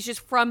it. He's just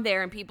from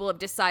there, and people have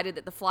decided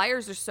that the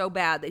Flyers are so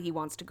bad that he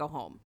wants to go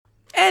home.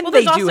 And Well,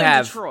 they there's do also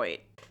have Detroit.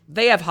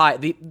 They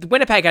have the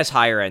Winnipeg has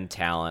higher end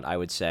talent, I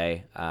would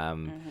say.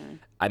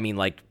 I mean,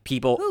 like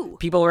people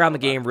around the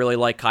game really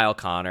like Kyle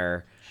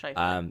Connor.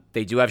 Scheifele.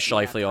 They do have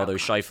Scheifele, although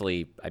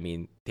Scheifele, I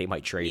mean, they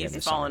might trade him He's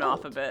this fallen summer.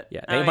 off a bit.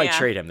 Yeah, they might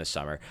trade him this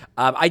summer.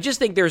 I just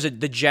think there's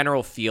the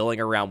general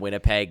feeling around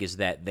Winnipeg is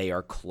that they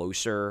are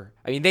closer.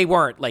 I mean, they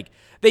weren't like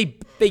they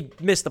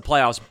missed the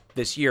playoffs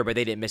this year, but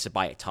they didn't miss it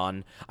by a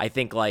ton. I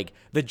think like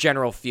the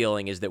general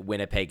feeling is that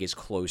Winnipeg is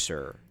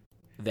closer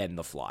than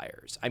the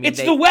Flyers. I mean,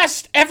 It's the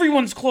West.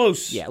 Everyone's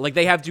close. Yeah, like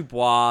they have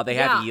Dubois, they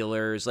have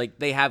Ehlers, like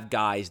they have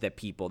guys that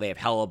they have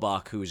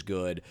Hellebuck who's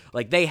good.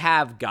 Like they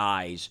have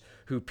guys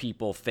who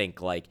people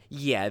think like,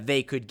 yeah,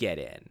 they could get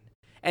in.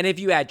 And if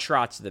you add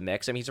Trotz to the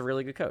mix, I mean, he's a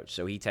really good coach.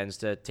 So he tends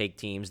to take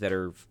teams that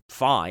are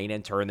fine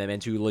and turn them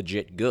into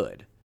legit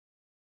good.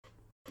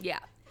 Yeah.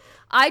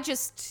 I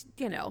just,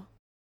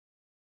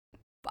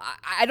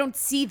 I don't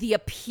see the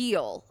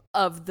appeal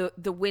of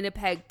the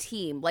Winnipeg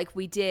team like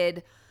we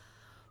did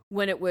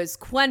when it was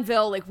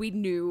Quenneville. Like, we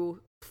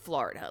knew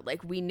Florida.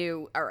 Like, we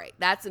knew, all right,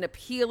 that's an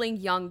appealing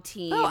young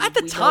team. Well, at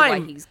the we time, know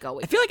why he's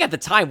going. I feel like at the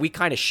time we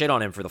kind of shit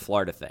on him for the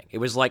Florida thing. It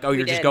was like, oh,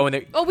 you're just going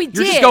there. Oh, we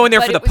You're did. just going there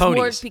but for the it was more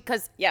ponies.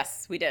 because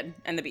Yes, we did.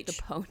 And the beach.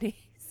 the ponies.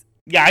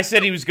 Yeah, I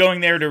said he was going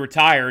there to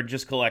retire and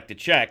just collect a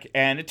check,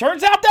 and it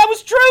turns out that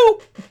was true.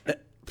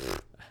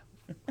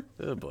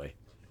 Oh boy.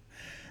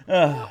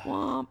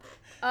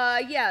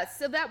 Yeah,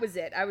 so that was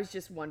it. I was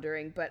just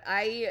wondering, but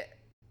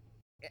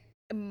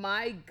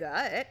my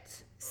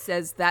gut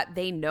says that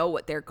they know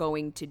what they're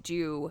going to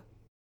do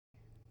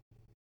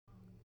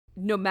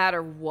no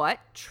matter what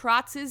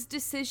Trotz's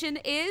decision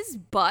is,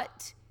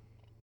 but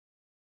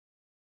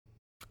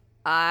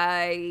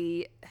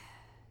I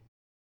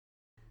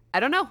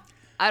don't know.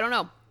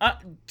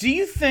 Do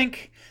you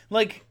think,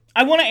 like,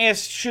 I want to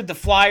ask, should the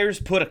Flyers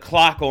put a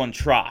clock on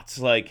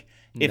Trotz? Like,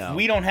 if No.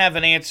 we don't have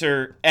an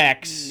answer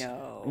X,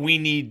 No. we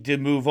need to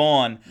move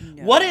on.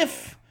 What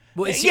if...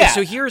 Well, yeah.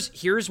 so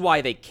here's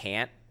why they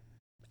can't.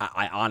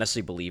 I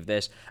honestly believe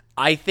this.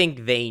 I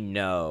think they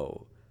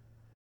know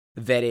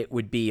that it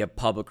would be a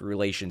public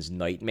relations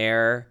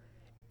nightmare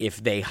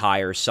if they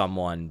hire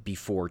someone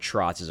before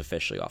Trotz is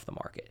officially off the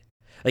market.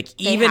 Like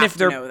even if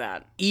know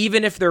that.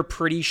 even if they're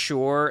pretty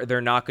sure they're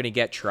not going to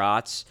get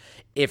Trotz,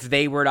 if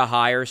they were to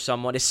hire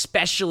someone,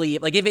 especially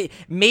like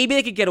maybe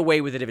they could get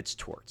away with it if it's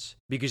Torts,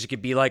 because it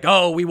could be like,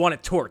 oh, we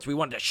wanted Torts, we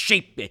wanted to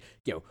shape it,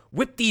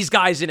 whip these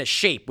guys into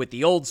shape with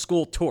the old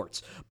school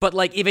Torts. But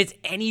like if it's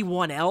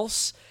anyone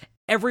else,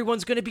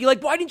 everyone's going to be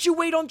like, why didn't you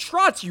wait on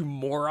Trotz, you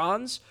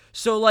morons?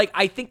 So like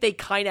I think they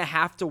kind of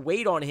have to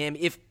wait on him,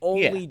 if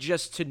only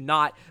just to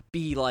not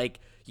be like,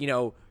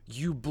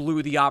 you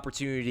blew the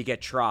opportunity to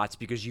get Trotz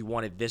because you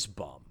wanted this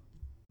bum.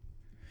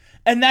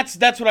 And that's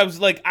what I was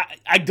like,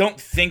 I don't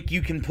think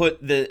you can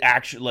put the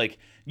actual, like,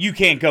 you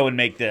can't go and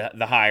make the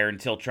hire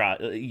until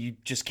Trotz. You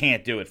just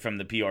can't do it from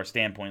the PR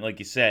standpoint, like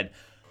you said.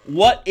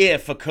 What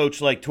if a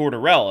coach like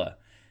Tortorella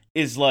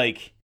is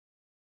like,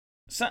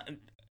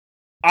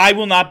 I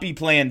will not be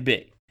plan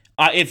B.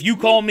 If you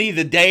call me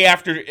the day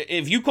after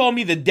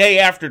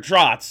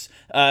Trotz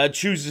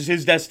chooses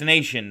his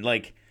destination,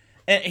 like,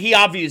 and he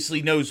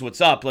obviously knows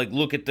what's up. Like,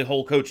 look at the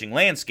whole coaching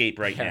landscape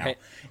right now. Right.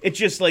 It's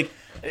just like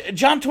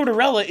John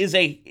Tortorella is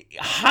a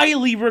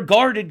highly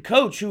regarded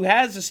coach who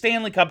has a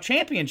Stanley Cup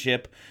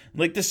championship,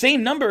 like the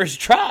same number as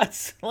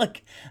Trotz.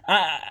 Like,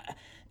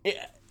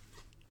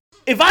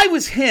 if I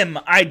was him,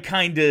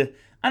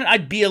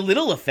 I'd be a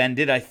little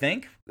offended, I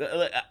think.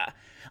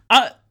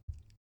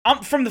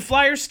 From the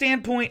Flyers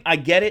standpoint, I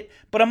get it,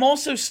 but I'm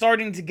also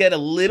starting to get a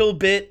little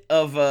bit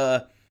of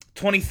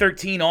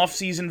 2013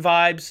 offseason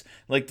vibes.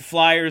 Like the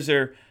Flyers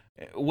are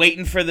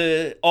waiting for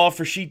the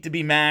offer sheet to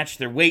be matched.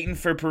 They're waiting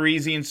for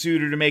Parise and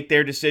Suter to make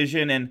their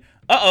decision, and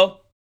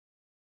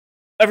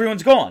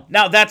everyone's gone.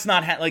 Now that's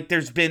not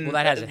there's been Well,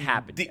 that hasn't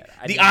happened yet.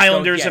 The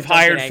Islanders have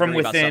hired from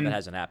About within. that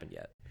hasn't happened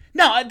yet.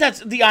 No,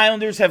 the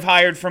Islanders have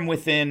hired from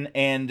within,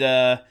 and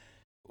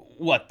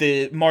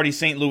the Marty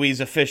St. Louis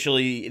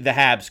officially the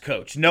Habs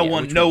coach.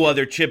 No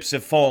other chips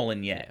have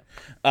fallen yet.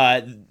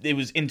 It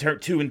was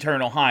two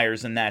internal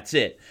hires, and that's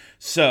it.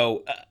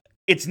 So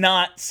it's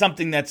not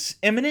something that's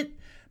imminent,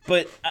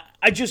 but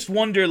I just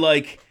wonder,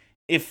 like,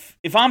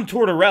 if I'm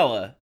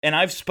Tortorella and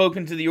I've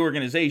spoken to the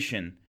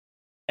organization,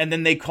 and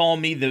then they call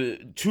me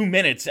the 2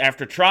 minutes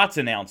after Trotz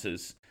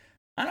announces,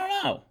 I don't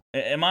know.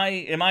 Am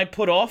I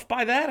put off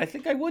by that? I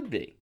think I would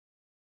be.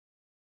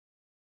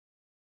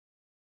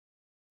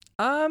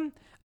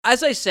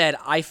 As I said,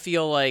 I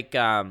feel like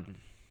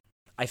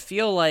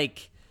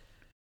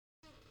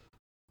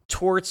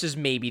Torts is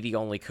maybe the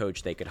only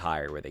coach they could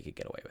hire where they could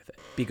get away with it.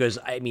 Because,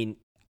 I mean,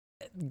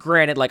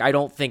 granted, like, I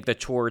don't think the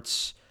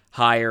Torts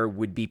hire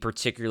would be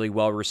particularly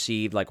well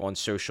received, like, on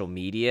social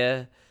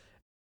media.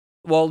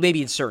 Well,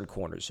 maybe in certain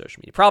corners of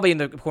social media. Probably in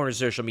the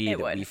corners of social media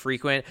that would be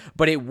frequent,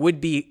 but it would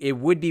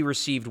be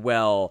received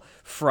well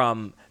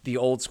from the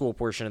old school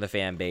portion of the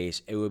fan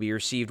base. It would be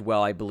received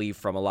well, I believe,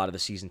 from a lot of the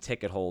season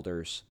ticket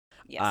holders.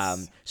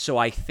 Yes. So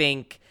I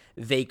think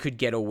they could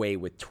get away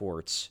with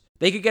Torts.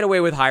 They could get away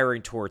with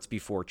hiring Torts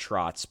before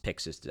Trotz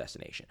picks his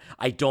destination.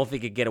 I don't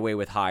think they could get away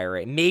with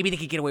hiring. Maybe they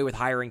could get away with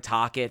hiring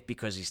Tocchet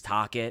because he's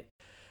Tocchet.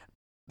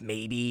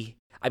 Maybe.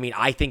 I mean,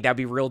 I think that'd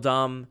be real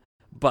dumb,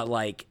 but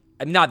like,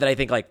 not that I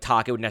think like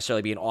Tocchet would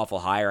necessarily be an awful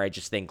hire. I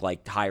just think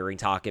like hiring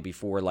Tocchet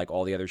before like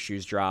all the other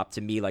shoes drop,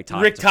 to me, like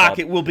Rick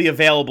Tocchet will be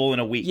available in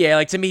a week. Yeah,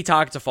 like to me,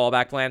 Tocchet's a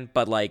fallback plan,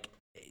 but like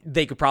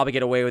they could probably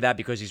get away with that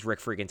because he's Rick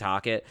freaking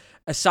Tocchet.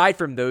 Aside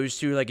from those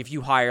two, like if you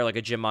hire like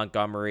a Jim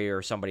Montgomery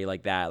or somebody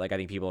like that, like I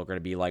think people are going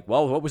to be like,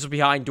 well, what was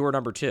behind door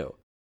number 2?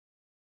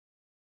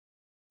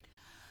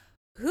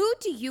 Who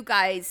do you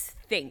guys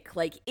think,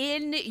 like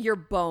in your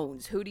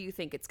bones, who do you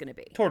think it's going to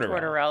be?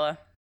 Tortorella.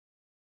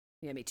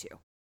 Yeah, me too.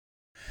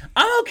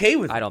 I'm okay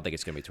with it. I don't think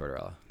it's going to be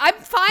Tortorella. I'm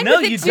fine No,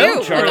 with it you too. don't,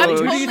 Like, Charlie. I'm Who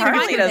do totally you think fine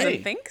it's Charlie with gonna it. doesn't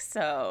be? think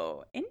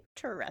so.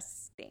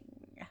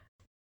 Interesting.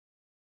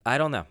 I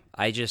don't know.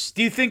 I just...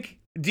 Do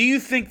you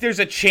think there's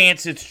a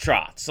chance it's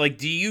Trotz? Like,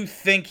 do you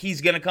think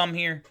he's going to come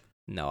here?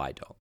 No, I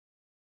don't.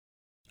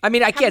 I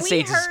mean, I can't say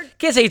it's a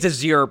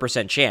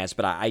 0% chance,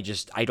 but I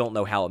don't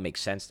know how it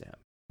makes sense to him.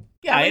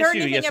 Yeah, Have I we asked heard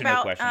you a anything yes or no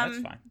about question. That's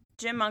fine.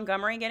 Jim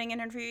Montgomery getting an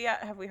interview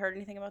yet? Have we heard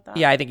anything about that?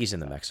 Yeah, I think he's in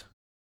the mix.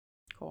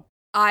 Cool.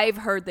 I've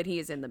heard that he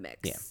is in the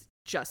mix. Yeah.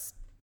 Just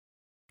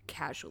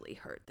casually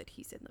heard that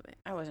he's in the mix.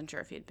 I wasn't sure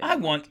if he'd been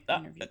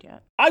interviewed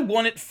yet. I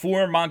want it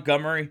for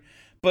Montgomery,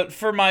 but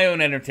for my own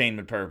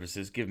entertainment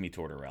purposes, give me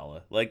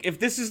Tortorella. Like, if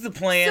this is the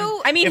plan,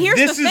 So, I mean, if here's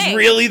this the is thing.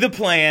 really the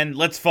plan,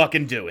 let's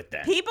fucking do it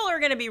then. People are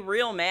going to be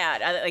real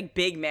mad, like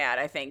big mad,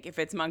 I think, if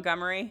it's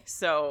Montgomery.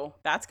 So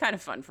that's kind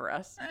of fun for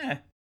us.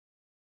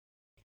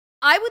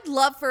 I would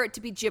love for it to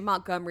be Jim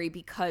Montgomery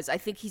because I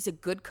think he's a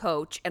good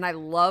coach and I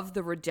love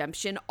the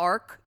redemption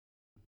arc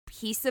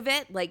piece of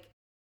it. Like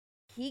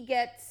he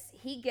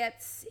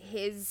gets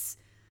his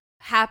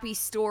happy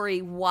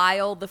story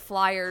while the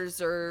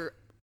Flyers are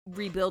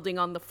rebuilding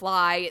on the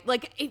fly.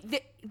 Like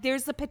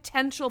there's the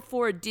potential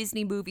for a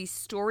Disney movie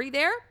story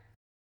there.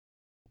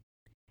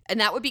 And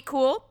that would be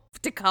cool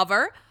to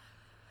cover.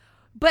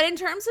 But in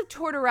terms of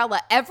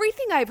Tortorella,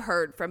 everything I've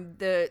heard from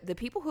the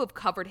people who have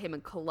covered him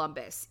in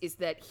Columbus is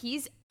that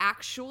he's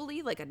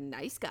actually like a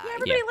nice guy. Yeah,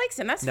 everybody likes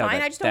him. That's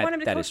fine. I just don't want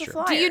him to coach the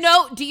Flyers.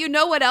 Do you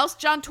know what else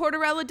John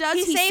Tortorella does?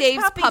 He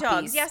saves puppy puppies.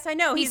 Dogs. Yes, I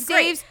know. He He's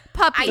great. saves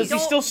puppies. Does he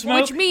still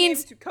smoke? Which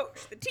means to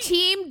coach the team.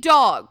 team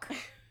dog.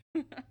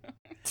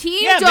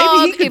 Team Yeah, maybe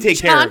dog he could if take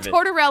care John of it.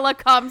 Tortorella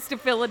comes to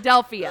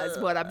Philadelphia is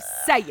what I'm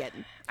saying.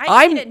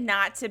 I need it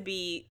not to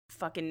be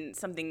fucking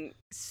something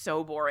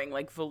so boring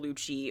like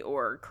Vellucci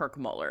or Kirk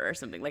Muller or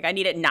something. Like I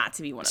need it not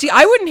to be one of those.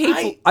 I wouldn't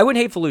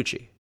hate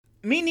Vellucci.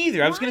 Me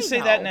neither. I was going to say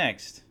that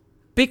next.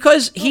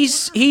 Because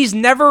he's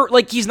never,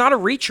 like, he's not a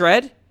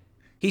retread.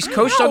 He's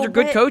coached know, under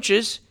good but-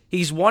 coaches.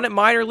 He's won at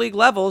minor league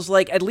levels.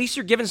 Like, at least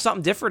you're giving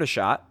something different a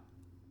shot.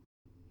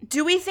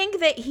 Do we think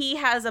that he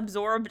has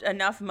absorbed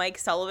enough Mike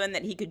Sullivan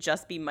that he could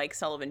just be Mike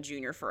Sullivan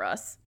Jr. for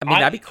us? I mean,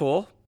 that'd be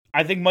cool.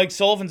 I think Mike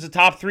Sullivan's a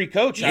top 3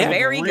 coach. He's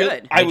very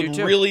good. I I do would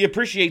too. really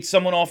appreciate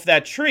someone off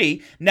that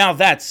tree. Now,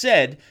 that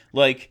said,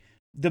 like,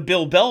 the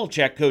Bill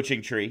Belichick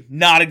coaching tree,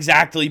 not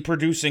exactly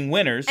producing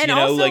winners. And you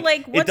know, also,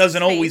 like, what's it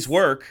doesn't his always face?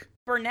 work.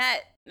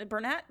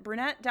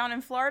 Burnett down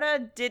in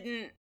Florida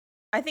didn't.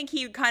 I think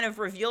he kind of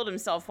revealed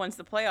himself once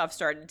the playoffs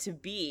started to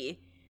be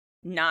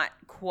not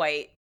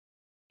quite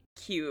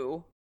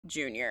Q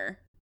Jr.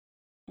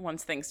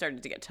 once things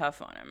started to get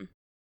tough on him.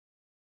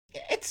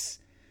 It's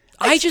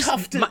tough to,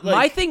 tough to,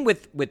 my thing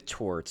with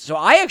Torts. So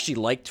I actually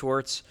like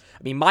Torts.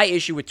 I mean, my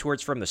issue with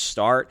Torts from the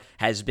start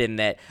has been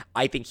that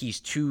I think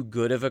he's too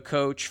good of a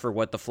coach for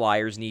what the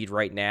Flyers need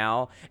right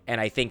now, and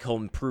I think he'll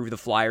improve the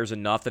Flyers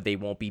enough that they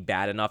won't be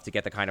bad enough to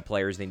get the kind of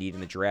players they need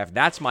in the draft.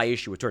 That's my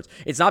issue with Torts.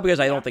 It's not because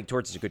I don't think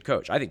Torts is a good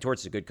coach. I think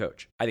Torts is a good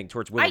coach. I think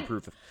Torts will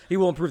improve. He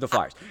will improve the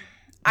Flyers.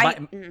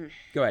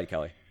 Go ahead,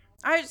 Kelly.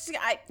 I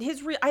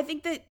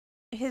think that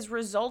his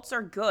results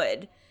are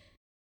good.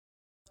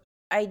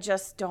 I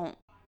just don't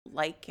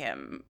like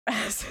him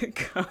as a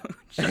coach.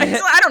 I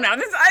don't know. I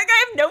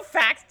have no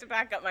facts to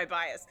back up my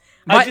bias.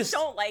 I just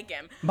don't like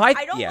him.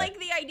 I don't like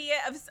the idea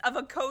of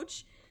a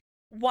coach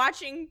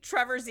watching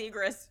Trevor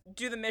Zegras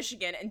do the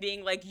Michigan and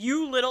being like,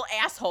 "You little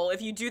asshole!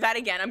 If you do that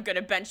again, I'm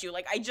gonna bench you."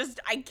 Like I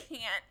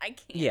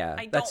can't. Yeah,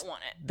 I don't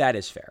want it. That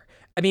is fair.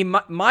 I mean,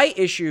 my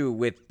issue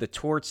with the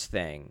Torts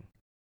thing,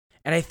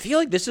 and I feel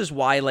like this is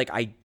why, like,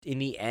 in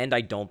the end,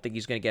 I don't think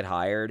he's going to get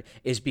hired,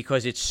 is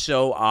because it's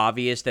so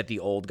obvious that the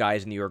old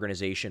guys in the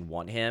organization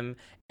want him,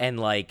 and,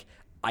 like,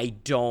 I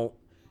don't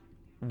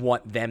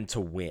want them to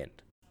win.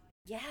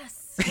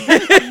 Yes.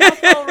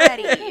 Enough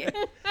already.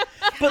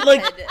 But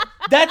like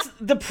that's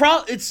the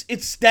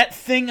it's that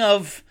thing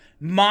of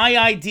my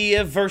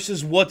idea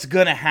versus what's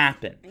gonna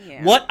happen.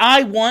 Yeah. What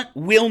I want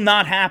will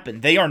not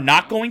happen. They are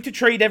not going to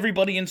trade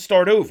everybody and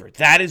start over.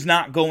 That is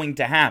not going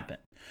to happen.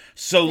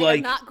 So They're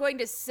like not going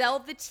to sell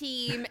the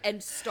team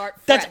and start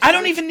that's fresh. I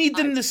don't even need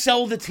them to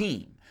sell the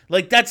team.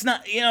 Like that's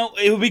not,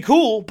 it would be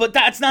cool, but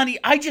that's not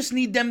I just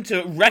need them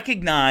to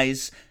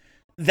recognize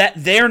that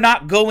they're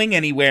not going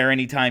anywhere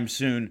anytime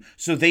soon,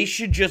 so they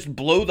should just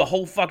blow the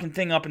whole fucking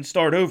thing up and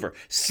start over.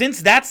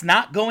 Since that's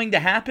not going to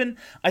happen,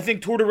 I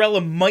think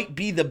Tortorella might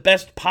be the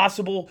best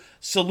possible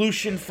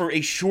solution for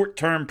a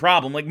short-term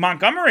problem. Like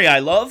Montgomery I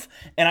love,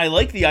 and I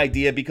like the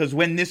idea because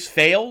when this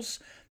fails,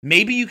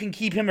 maybe you can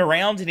keep him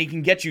around and he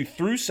can get you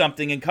through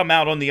something and come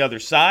out on the other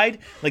side.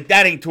 Like,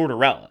 that ain't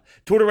Tortorella.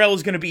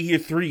 Tortorella's going to be here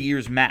 3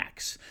 years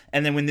max.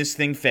 And then when this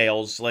thing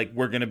fails, like,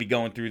 we're going to be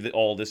going through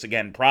all this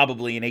again,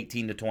 probably in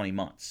 18 to 20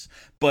 months.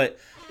 But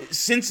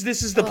since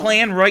this is the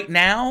plan right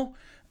now,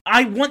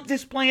 I want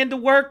this plan to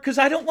work because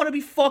I don't want to be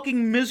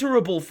fucking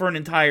miserable for an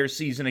entire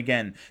season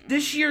again.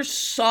 This year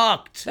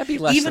sucked. That'd be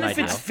less even than if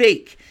I it's do.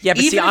 fake. Yeah,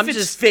 but even see, if I'm it's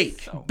just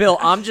fake. Bill,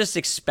 I'm just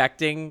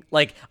expecting,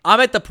 like, I'm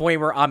at the point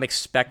where I'm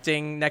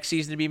expecting next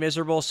season to be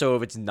miserable, so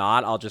if it's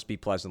not, I'll just be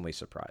pleasantly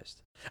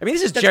surprised. I mean,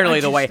 this is generally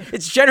the way,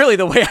 it's generally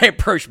the way I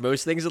approach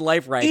most things in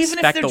life, where I Even if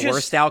expect they're the just,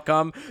 worst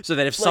outcome, so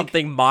that if like,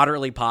 something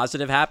moderately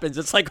positive happens,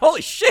 it's like,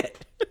 holy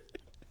shit.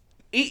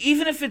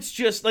 Even if it's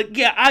just like,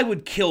 yeah, I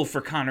would kill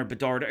for Connor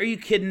Bedard. Are you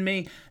kidding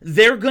me?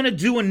 They're going to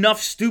do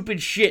enough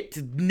stupid shit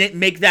to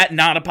make that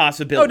not a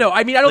possibility. Oh, no,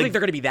 I mean, I don't Like, think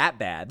they're going to be that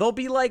bad. They'll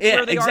be like Yeah,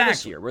 where they are this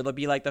exactly. year, where they'll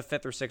be like the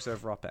 5th or 6th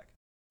overall pick.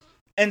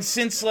 And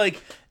since,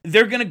 like,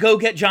 they're going to go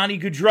get Johnny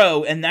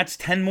Gaudreau, and that's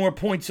 10 more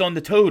points on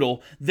the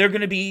total, they're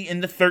going to be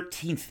in the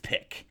 13th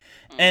pick.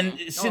 And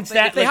since If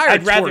that, they like,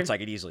 hired I'd rather... Torts, I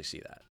could easily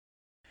see that.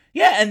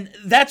 Yeah, and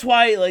that's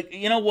why, like,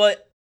 you know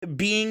what?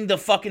 Being the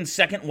fucking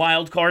second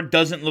wild card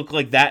doesn't look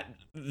like that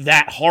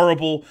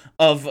horrible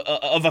of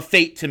a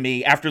fate to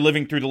me after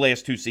living through the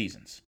last 2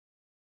 seasons.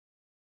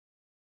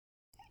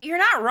 You're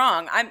not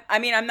wrong.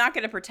 I'm not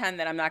going to pretend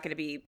that I'm not going to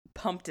be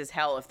pumped as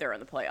hell if they're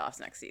in the playoffs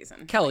next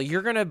season. Kelly,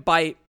 you're going to,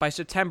 by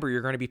September,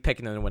 you're going to be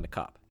picking them to win the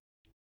cup.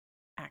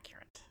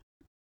 Accurate.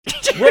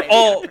 We're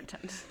all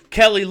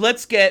Kelly.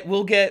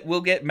 We'll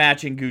get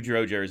matching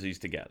Gaudreau jerseys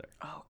together.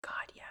 Oh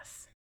God,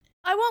 yes.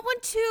 I want one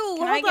too.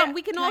 Hold on,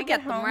 we can all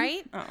get them, home?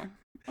 right? Oh,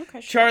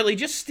 okay. Sure. Charlie,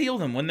 just steal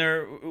them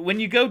when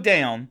you go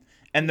down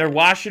and they're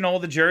washing all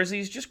the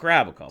jerseys. Just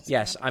grab a couple.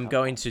 Yes, I'm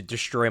going to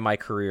destroy my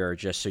career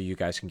just so you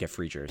guys can get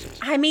free jerseys.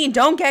 I mean,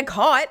 don't get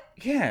caught.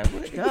 Yeah.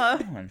 What are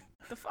you doing?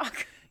 The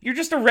fuck. You're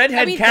just a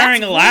redhead I mean,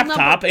 carrying that's a rule number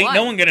laptop. Ain't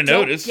no one gonna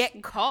Don't notice.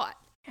 Get caught.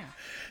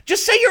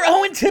 Just say you're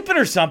Owen Tippett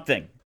or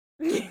something.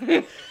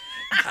 You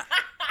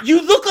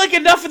look like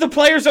enough of the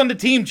players on the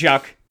team,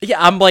 Chuck.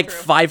 Yeah, I'm like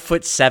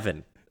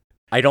 5'7".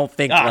 I don't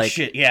think Oh, like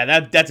shit.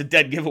 Yeah, that's a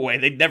dead giveaway.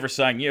 They'd never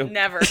sign you.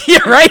 Never. yeah,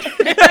 right.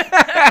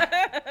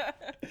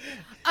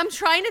 I'm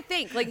trying to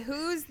think, like,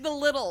 who's the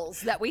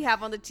littles that we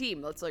have on the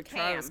team? That's like Cam.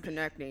 Travis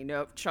Konechny.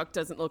 Nope, Chuck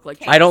doesn't look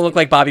like. I don't look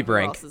like Bobby Who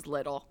Brink. else is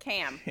little?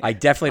 Cam. I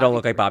definitely don't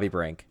look like Bobby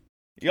Brink.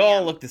 You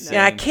all look the same.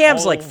 Yeah,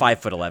 Cam's like Oh.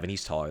 5'11".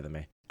 He's taller than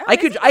me. Oh, I is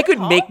could he I could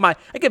tall?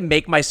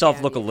 make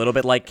myself look a little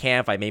bit like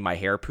Cam if I made my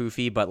hair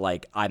poofy, but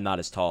like I'm not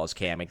as tall as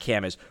Cam, and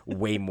Cam is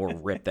way more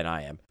ripped than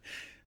I am.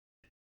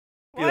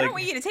 Well, I don't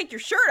want you to take your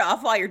shirt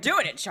off while you're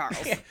doing it,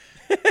 Charles.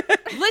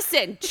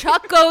 Listen,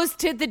 Chuck goes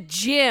to the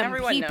gym.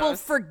 Everyone People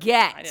knows.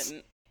 forget. I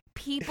didn't.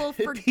 People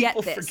forget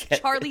People this.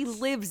 forget Charlie this.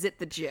 lives at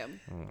the gym.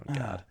 Oh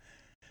God.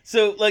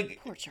 So, like,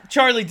 Poor Charlie.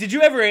 Charlie, did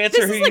you ever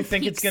answer This who is you like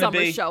think peak it's going to summer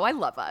be? show. I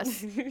love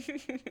us.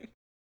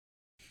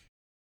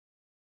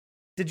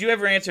 Did you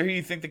ever answer who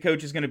you think the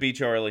coach is going to be,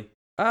 Charlie?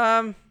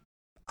 I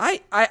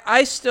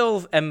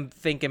still am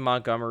thinking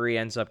Montgomery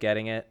ends up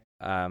getting it.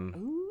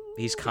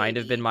 He's kind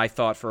of been my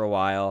thought for a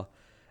while.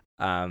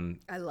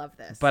 I love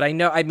this. But I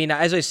know, I mean,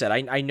 as I said,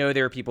 I know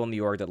there are people in the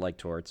org that like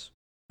Torts.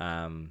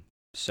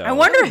 So I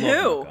wonder I love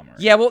who. Montgomery.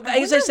 Yeah, well, I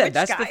as I wonder said, which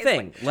that's the guys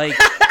thing. Like,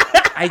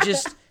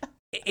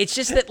 it's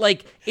just that,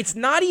 like, it's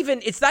not even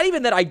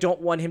that I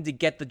don't want him to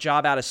get the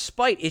job out of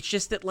spite. It's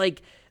just that,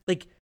 like,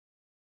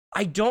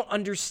 I don't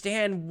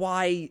understand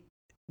why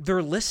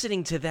they're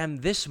listening to them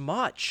this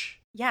much.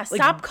 Yeah,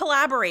 stop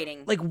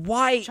collaborating. Like,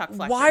 why? Chuck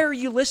Fletcher. Why are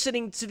you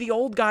listening to the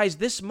old guys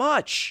this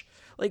much?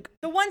 Like,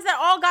 The ones that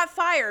all got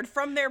fired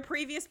from their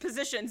previous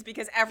positions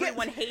because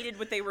everyone hated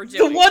what they were The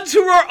doing. ones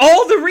who are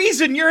all the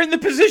reason you're in the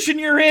position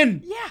you're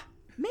in. Yeah,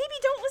 maybe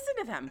don't listen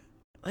to them.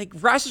 Like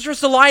Rasmus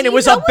Ristolainen, Do it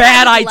was you a know what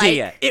bad I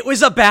idea. like? It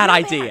was a bad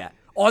Real idea. bad.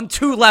 On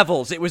 2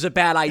 levels, it was a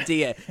bad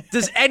idea.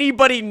 Does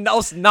anybody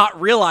else not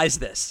realize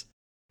this?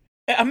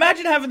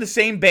 Imagine having the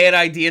same bad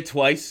idea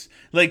twice.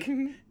 Like,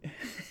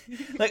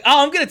 Like,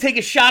 oh, I'm gonna take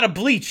a shot of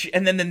bleach,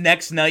 and then the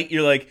next night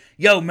you're like,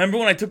 yo, remember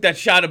when I took that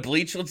shot of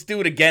bleach? Let's do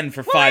it again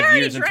for Well, I 5 already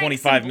years and drank $25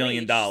 some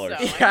million.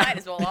 bleach, so I might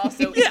as well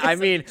also. Yeah, I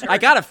mean, I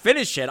gotta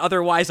finish it.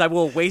 Otherwise, I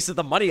will have wasted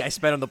the money I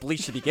spent on the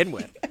bleach to begin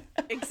with.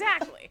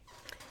 Exactly.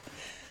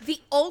 The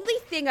only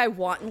thing I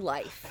want in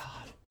life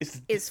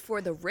It's- is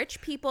for the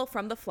rich people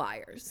from the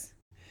Flyers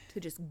to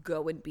just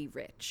go and be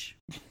rich.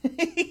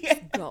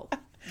 Go.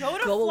 Go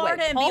to Go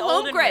Florida away. and be Paul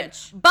old and Holmgren,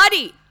 rich.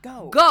 buddy,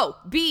 Go. Go.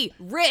 Be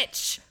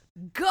rich.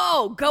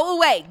 Go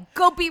away.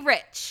 Go be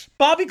rich.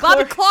 Bobby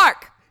Bobby Clark.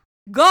 Clark.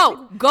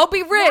 Go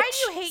be rich. Why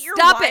do you hate your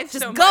Stop wife it.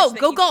 Just so go. much that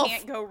Go you golf.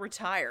 Can't go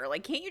retire.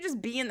 Like, can't you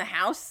just be in the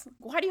house?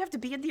 Why do you have to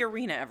be at the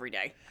arena every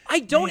day? I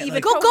don't Man, even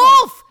like- Go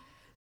golf.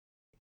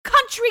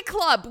 Country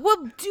club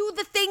will do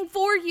the thing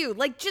for you.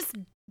 Like, just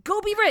go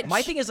be rich.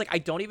 My thing is, like, I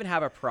don't even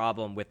have a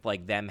problem with,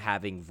 like, them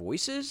having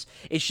voices.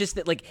 It's just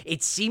that, like,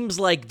 it seems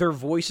like their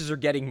voices are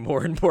getting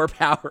more and more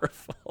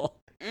powerful.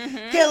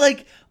 Yeah,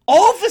 like,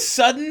 all of a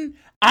sudden,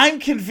 I'm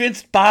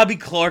convinced Bobby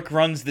Clark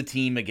runs the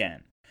team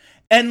again.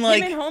 And,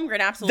 like, Him and Holmgren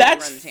absolutely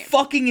that's run the team.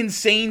 fucking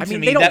insane I to mean,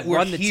 me they don't that we're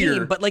run the here.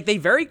 team, but, like, they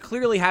very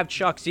clearly have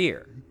Chuck's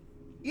ear.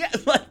 Yeah,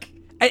 like...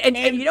 And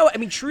you know what? I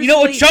mean, truthfully... You know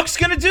what Chuck's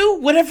gonna do?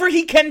 Whatever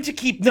he can to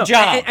keep the No,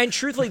 job. and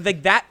truthfully,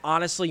 like, that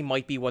honestly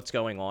might be what's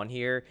going on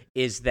here,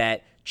 is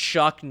that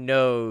Chuck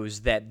knows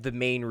that the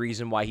main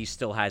reason why he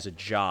still has a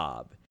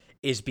job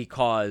is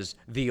because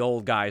the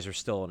old guys are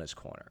still in his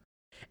corner.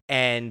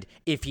 And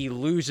if he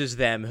loses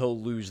them, he'll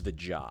lose the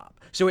job.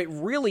 So it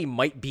really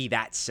might be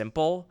that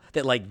simple,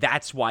 that, like,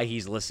 that's why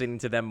he's listening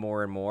to them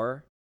more and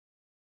more.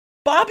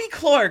 Bobby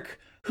Clark,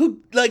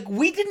 who, like,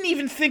 we didn't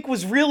even think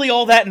was really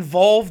all that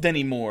involved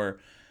anymore,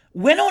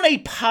 went on a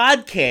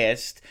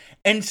podcast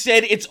and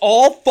said it's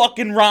all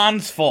fucking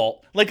Ron's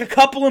fault, like, a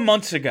couple of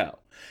months ago.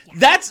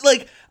 That's,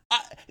 like,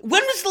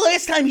 when was the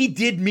last time he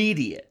did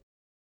media?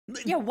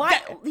 Yeah, why?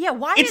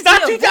 Why It's is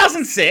not he a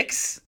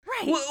 2006.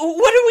 Right.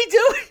 What are we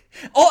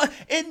doing? Oh,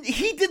 and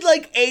he did,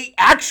 like,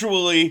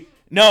 actually...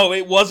 No,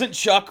 it wasn't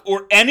Chuck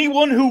or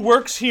anyone who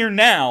works here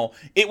now.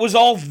 It was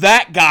all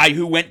that guy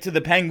who went to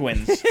the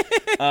Penguins.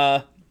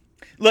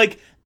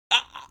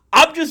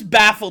 I'm just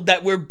baffled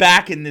that we're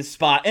back in this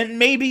spot. And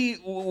maybe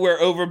we're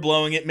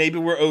overblowing it. Maybe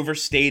we're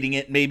overstating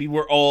it. Maybe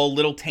we're all a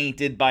little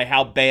tainted by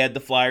how bad the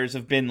Flyers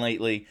have been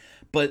lately.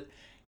 But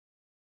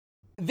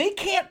they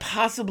can't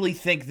possibly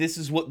think this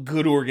is what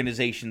good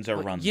organizations are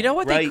run. You know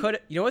what right? they could?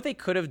 You know what they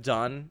could have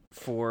done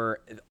for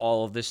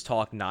all of this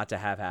talk not to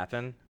have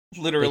happen?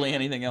 Literally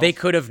anything else. They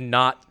could have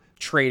not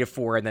traded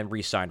for and then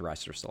re-signed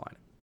Restrepo.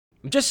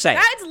 I'm just saying.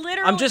 That's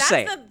literally. I'm just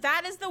saying.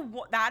 That is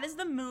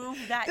the move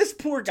that This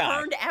poor guy.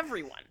 turned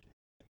everyone.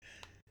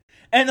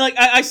 And, like,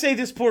 I say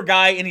this poor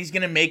guy, and he's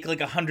going to make, like,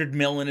 $100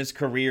 million in his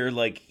career.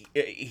 Like,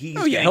 he's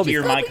Oh, yeah, going to he'll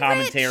hear be my fine.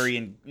 commentary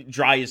and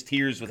dry his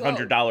tears with Go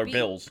 $100 be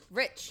bills.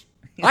 Rich.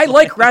 I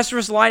like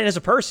Restrepo as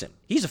a person.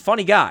 He's a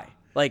funny guy.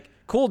 Like,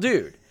 cool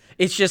dude.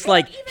 It's just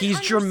like even he's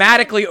understand-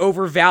 dramatically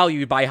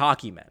overvalued by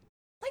hockey men.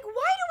 Like, why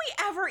do we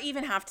ever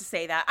even have to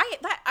say that?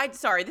 I'm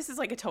sorry, this is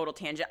like a total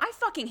tangent. I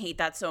fucking hate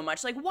that so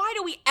much. Like, why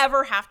do we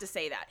ever have to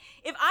say that?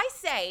 If I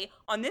say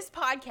on this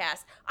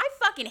podcast, I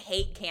fucking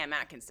hate Cam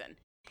Atkinson,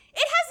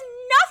 it has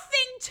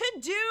nothing to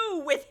do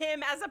with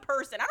him as a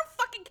person. I don't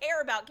fucking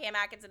care about Cam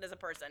Atkinson as a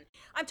person.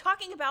 I'm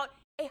talking about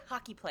a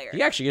hockey player.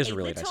 He actually is a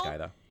really nice little- guy,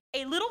 though.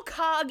 A little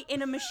cog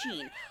in a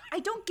machine. I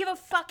don't give a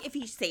fuck if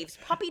he saves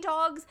puppy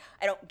dogs.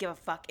 I don't give a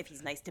fuck if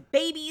he's nice to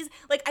babies.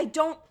 Like, I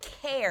don't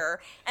care.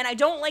 And I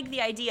don't like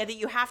the idea that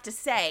you have to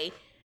say,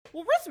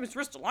 well, Rasmus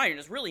Ristolainen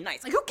is really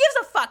nice. Like, who gives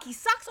a fuck? He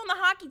sucks on the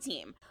hockey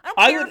team.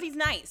 I don't care if he's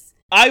nice.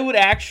 I would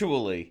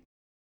actually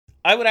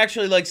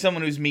like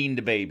someone who's mean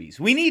to babies.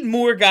 We need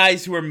more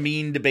guys who are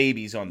mean to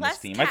babies on Less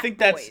this team. cat I think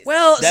that's... boys.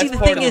 Well, That's see, the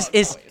part thing of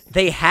is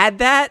they had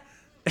that,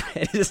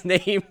 and his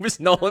name was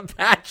Nolan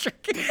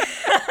Patrick.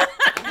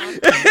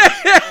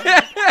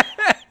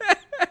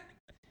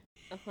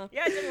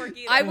 Yeah, it didn't work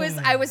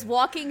either. I was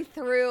walking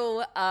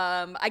through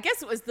I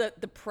guess it was the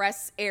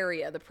press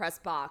area, the press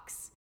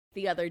box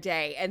the other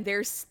day, and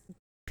there's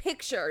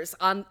pictures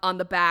on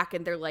the back,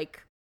 and they're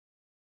like,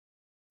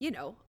 you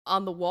know,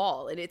 on the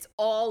wall, and it's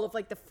all of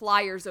like the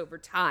Flyers over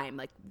time,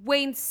 like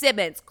Wayne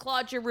Simmons,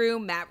 Claude Giroux,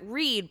 Matt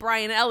Reed,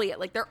 Brian Elliott,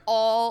 like they're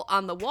all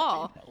on the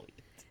wall.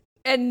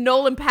 And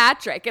Nolan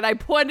Patrick, and I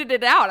pointed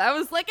it out. I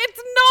was like, it's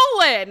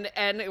Nolan,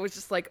 and it was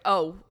just like,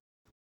 oh,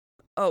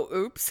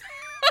 oops.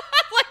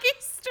 Like,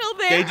 he's still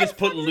there. They just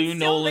put fucking Lou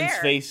still Nolan's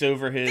there. face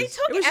over his... They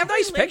took It was a every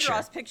nice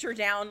Lindros picture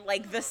down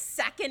like the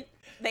second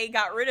they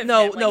got rid of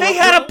No, him. no, Like, They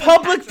had a Nolan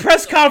public Patrick's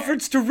press still there.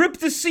 conference to rip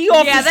the C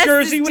off Yeah, his that's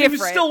jersey just when he was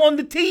different. still on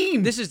the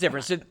team. This is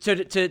different. So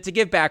to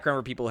give background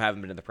for people who haven't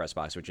been in the press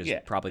box, which is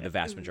Yeah. probably the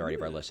vast majority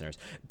of our listeners,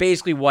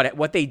 basically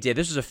what they did,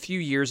 this was a few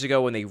years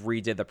ago when they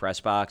redid the press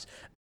box.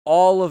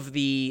 All of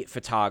the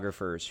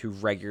photographers who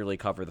regularly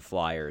cover the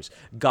Flyers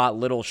got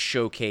little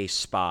showcase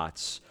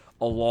spots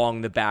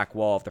along the back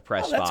wall of the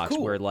press Oh, that's box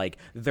cool. where like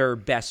their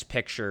best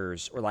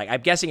pictures, or like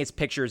I'm guessing it's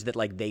pictures that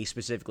like they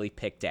specifically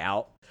picked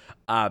out,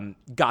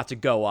 got to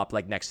go up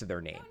like next to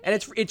their name. And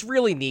it's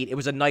really neat. It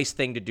was a nice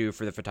thing to do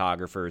for the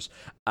photographers.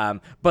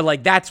 But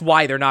like that's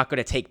why they're not going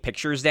to take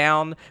pictures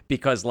down,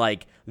 because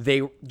like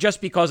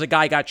just because a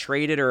guy got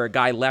traded or a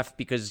guy left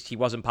because he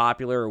wasn't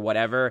popular or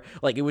whatever,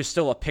 like it was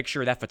still a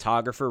picture that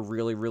photographer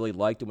really, really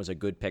liked and was a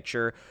good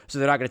picture. So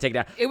they're not going to take it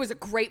down. It was a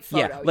great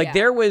photo. Yeah, like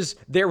there was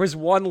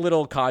one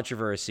little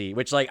controversy,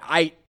 which like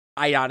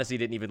I honestly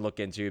didn't even look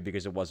into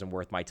because it wasn't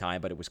worth my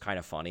time, but it was kind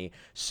of funny.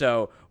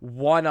 So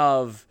one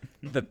of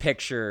the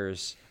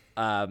pictures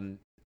on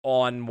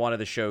one of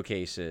the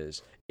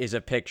showcases was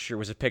a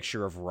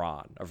picture of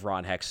Ron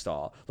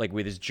Hextall, like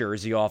with his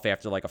jersey off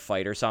after like a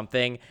fight or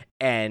something,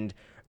 and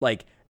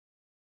like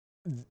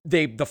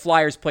the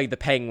Flyers played the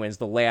Penguins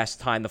the last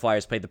time the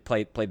Flyers played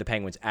the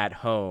Penguins at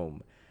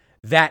home.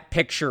 That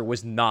picture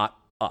was not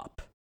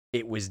up.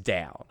 It was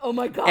down. Oh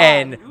my God.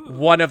 And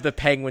one of the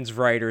Penguins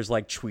writers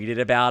like tweeted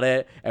about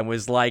it and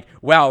was like,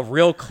 wow,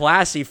 real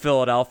classy,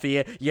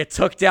 Philadelphia. You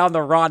took down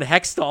the Ron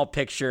Hextall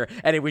picture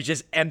and it was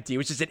just empty. It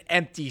was just an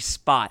empty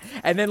spot.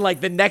 And then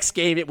like the next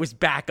game it was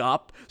back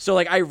up. So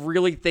like I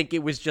really think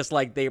it was just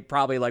like they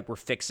probably like were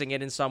fixing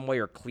it in some way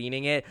or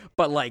cleaning it.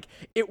 But like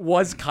it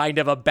was kind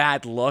of a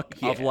bad look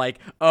of like,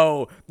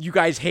 oh, you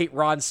guys hate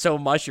Ron so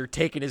much you're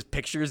taking his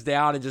pictures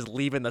down and just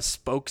leaving the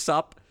spokes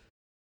up.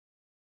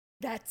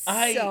 That's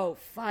so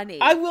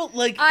funny. I will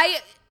like.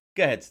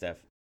 Go ahead, Steph.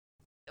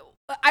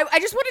 I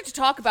just wanted to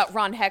talk about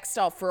Ron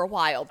Hextall for a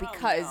while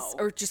because,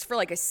 or just for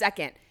like a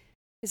second,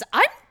 because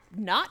I'm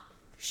not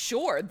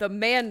sure the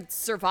man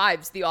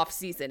survives the off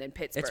season in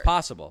Pittsburgh. It's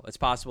possible. It's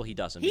possible he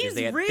doesn't. He's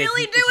because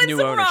really it's doing new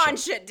some ownership. Ron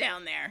shit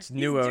down there. It's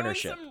new He's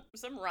ownership. Doing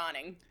some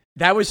Ronning.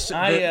 That was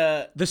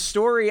the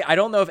story. I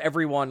don't know if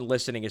everyone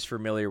listening is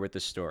familiar with the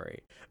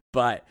story,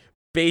 but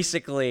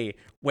basically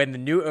when the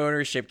new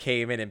ownership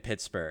came in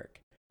Pittsburgh,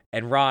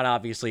 and Ron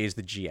obviously is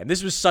the GM.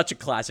 This was such a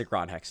classic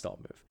Ron Hextall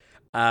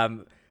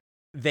move.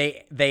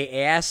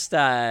 They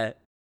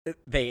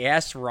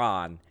asked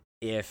Ron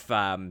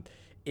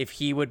if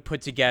he would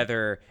put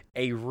together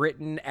a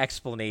written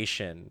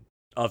explanation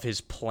of his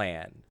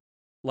plan,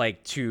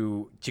 like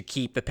to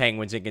keep the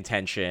Penguins in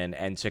contention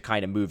and to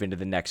kind of move into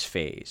the next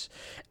phase.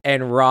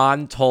 And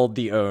Ron told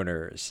the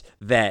owners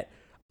that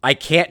I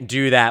can't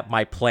do that.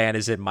 My plan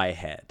is in my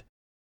head.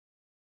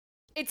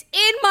 It's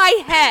in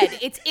my head.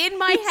 It's in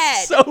my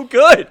head. So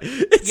good.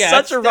 It's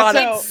such a Ron.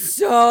 That's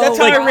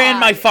how I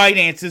ran my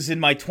finances in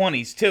my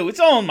 20s too.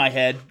 It's all in my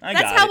head.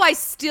 That's how I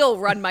still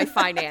run my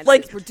finances.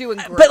 Like, we're doing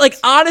great. But like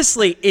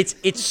honestly,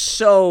 it's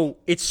so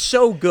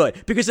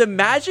good because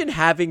imagine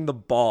having the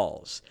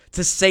balls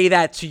to say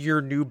that to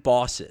your new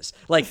bosses.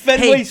 Like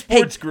Fenway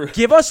Sports Group.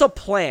 Give us a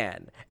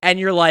plan, and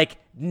you're like,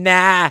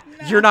 nah,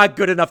 you're not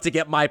good enough to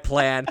get my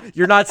plan.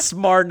 You're not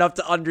smart enough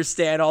to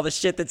understand all the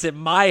shit that's in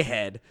my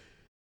head.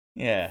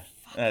 Yeah,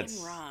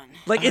 that's Ron.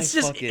 Like it's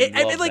just, I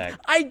mean, like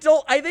that.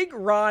 I think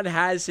Ron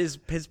has his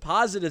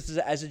positives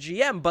as a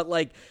GM, but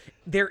like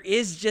there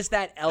is just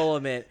that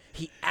element.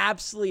 He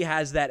absolutely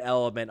has that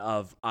element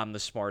of I'm the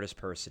smartest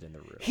person in the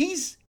room. He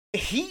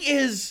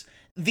is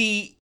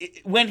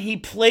when he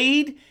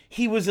played,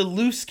 he was a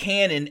loose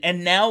cannon,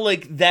 and now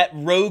like that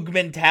rogue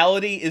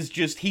mentality is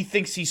just he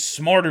thinks he's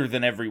smarter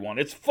than everyone.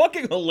 It's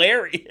fucking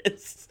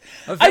hilarious.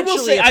 Eventually, I will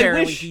say,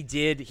 apparently, I wish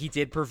he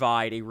did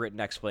provide a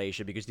written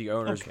explanation because the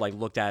owners like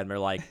looked at him and were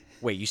like,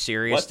 "Wait, you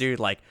serious, What? dude?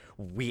 Like,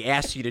 we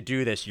asked you to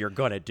do this, you're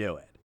gonna do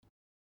it."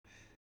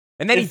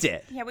 And then he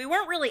did. Yeah, we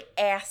weren't really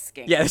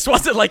asking. Yeah, this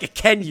wasn't like a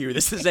can you.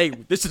 This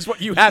is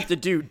what you have to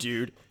do,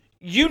 dude.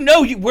 You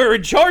know we're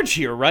in charge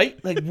here,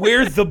 right? Like,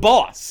 we're the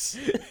boss.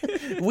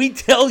 We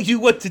tell you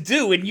what to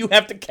do, and you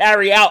have to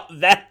carry out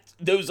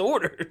those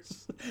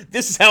orders.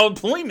 This is how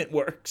employment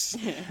works.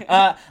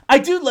 I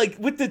do, like,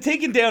 with the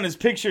taking down his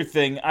picture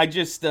thing, I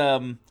just,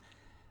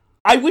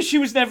 I wish he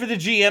was never the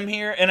GM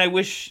here, and I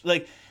wish,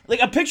 like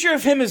a picture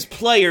of him as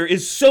player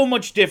is so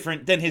much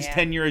different than his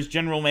tenure as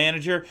general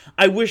manager.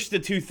 I wish the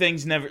two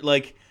things never,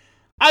 like...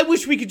 I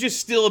wish we could just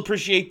still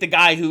appreciate the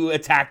guy who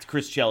attacked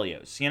Chris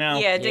Chelios, you know?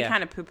 Yeah, it did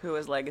kind of poo-poo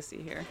his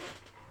legacy here.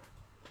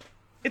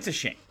 It's a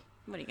shame.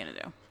 What are you gonna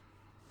do?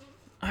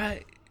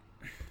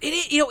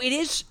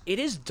 It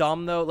is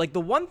dumb though. Like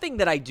the one thing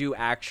that I do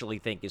actually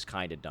think is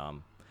kind of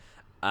dumb,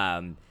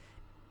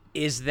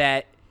 is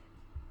that,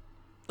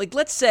 like,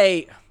 let's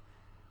say,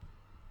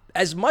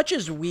 as much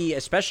as we,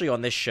 especially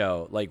on this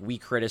show, like we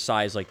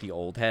criticize like the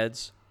old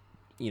heads,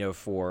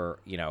 for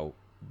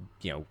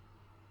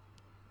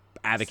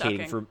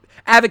advocating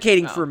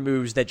for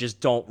moves that just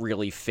don't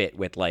really fit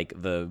with like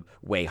the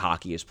way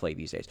hockey is played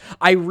these days.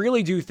 I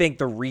really do think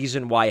the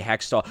reason why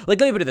Hextall, like,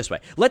 let me put it this way.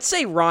 Let's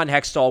say Ron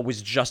Hextall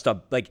was just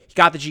he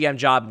got the GM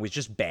job and was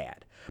just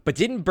bad, but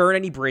didn't burn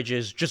any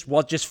bridges, just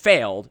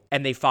failed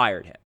and they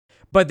fired him.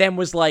 But then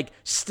was like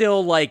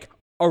still like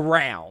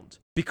around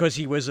because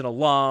he was an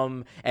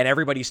alum and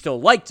everybody still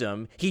liked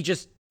him. He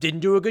just didn't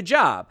do a good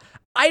job.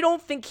 I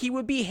don't think he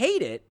would be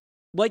hated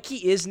like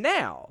he is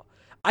now.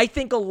 I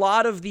think a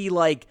lot of the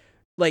like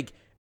like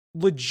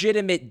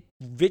legitimate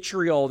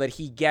vitriol that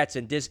he gets,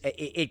 and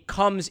it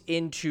comes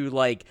into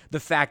like the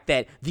fact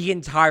that the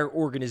entire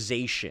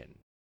organization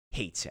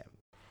hates him.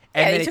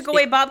 And Yeah, then he took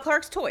away Bob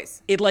Clark's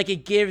toys. It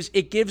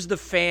gives the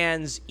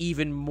fans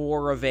even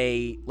more of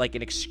an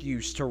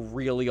excuse to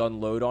really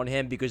unload on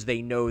him, because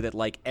they know that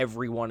like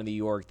everyone in New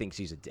York thinks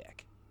he's a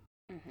dick.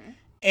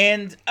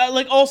 And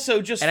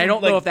also just, And I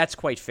don't know if that's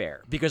quite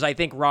fair, because I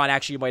think Ron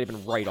actually might have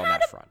been right on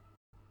that front.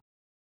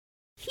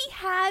 He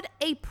had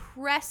a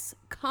press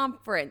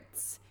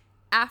conference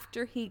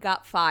after he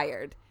got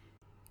fired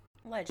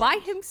Legend. by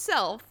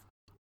himself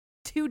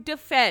to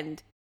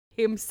defend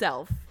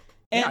himself.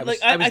 And Yeah,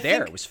 like I was there.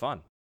 think- It was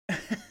fun.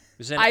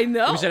 I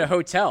know. It was in a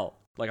hotel,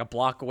 like a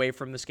block away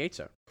from the skate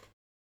zone.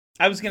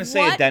 I was gonna say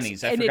What at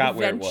Denny's. I an forgot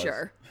where it was.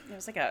 adventure. It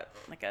was like a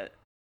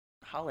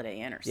Holiday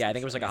Inn or something. Yeah, I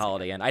think it was like a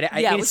Holiday Inn. I Yeah,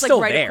 mean, it it's was, like,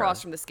 still right there.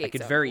 across from the skate I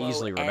could zone. very Low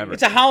easily end. remember.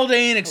 It's a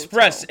Holiday Inn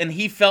Express, Hotel. and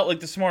he felt like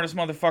the smartest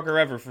motherfucker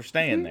ever for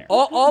staying there.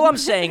 All I'm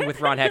saying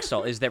with Ron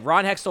Hextall is that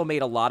Ron Hextall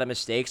made a lot of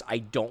mistakes. I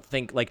don't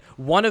think, like,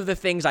 one of the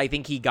things I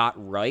think he got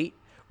right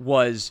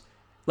was,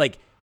 like,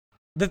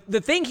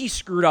 the thing he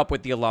screwed up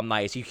with the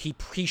alumni is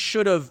he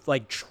should have,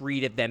 like,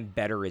 treated them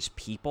better as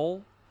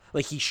people.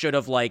 Like, he should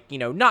have, like, you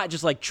know, not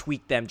just, like,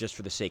 tweaked them just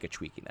for the sake of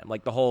tweaking them.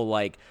 Like, the whole,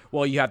 like,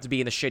 well, you have to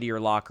be in the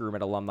shittier locker room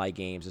at alumni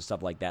games and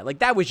stuff like that. Like,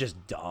 that was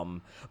just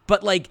dumb.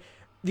 But, like,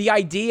 the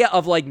idea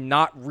of, like,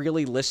 not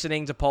really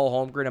listening to Paul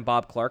Holmgren and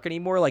Bob Clark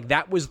anymore, like,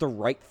 that was the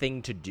right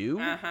thing to do.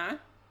 Uh-huh.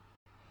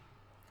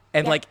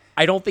 And, like,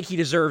 I don't think he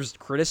deserves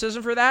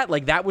criticism for that.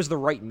 Like, that was the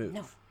right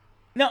move.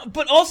 No,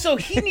 but also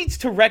he needs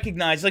to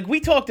recognize, like we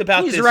talked about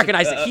He needs this. to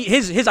recognize that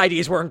his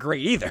ideas weren't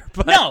great either.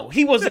 But No,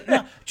 he wasn't.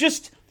 No,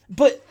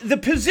 but the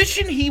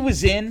position he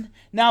was in,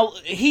 now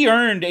he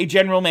earned a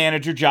general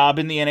manager job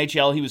in the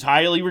NHL. He was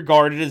highly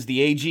regarded as the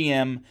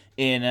AGM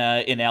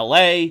in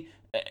LA.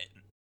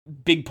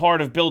 Big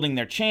part of building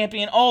their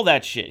champion, all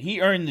that shit.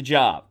 He earned the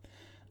job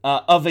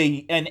of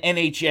an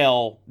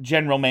NHL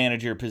general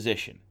manager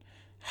position.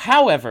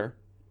 However,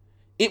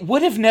 it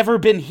would have never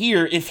been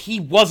here if he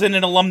wasn't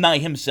an alumni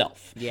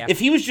himself. Yeah. If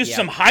he was just Yeah.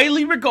 some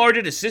highly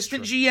regarded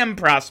assistant GM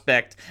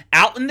prospect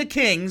out in the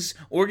Kings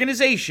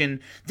organization,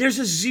 there's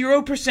a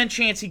 0%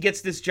 chance he gets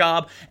this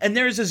job, and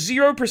there's a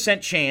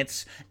 0%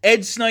 chance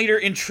Ed Snyder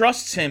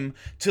entrusts him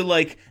to,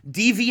 like,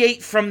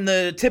 deviate from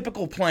the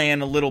typical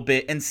plan a little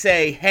bit and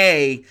say,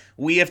 hey,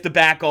 we have to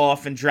back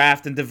off and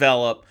draft and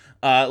develop.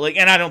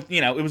 And I don't,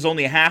 it was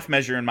only a half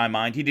measure in my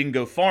mind. He didn't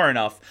go far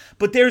enough.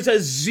 But there's a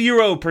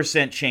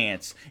 0%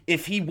 chance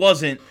if he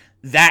wasn't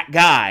that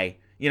guy,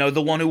 the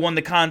one who won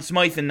the Conn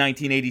Smythe in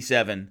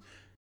 1987,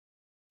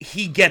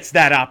 he gets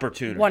that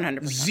opportunity.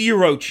 100%.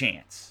 Zero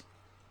chance.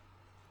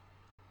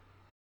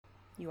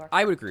 You are.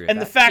 I would agree with And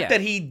that. the fact Yeah.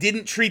 that he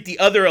didn't treat the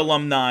other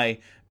alumni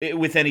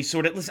with any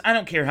sort of... Listen, I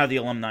don't care how the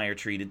alumni are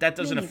treated. That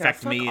doesn't neither. affect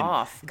Fuck me.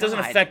 off. It doesn't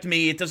God. affect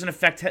me. It doesn't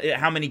affect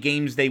how many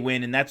games they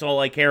win, and that's all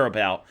I care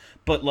about.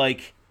 But,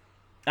 like,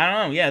 I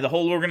don't know. Yeah, the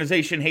whole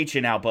organization hates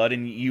you now, bud,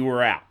 and you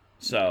were out.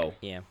 So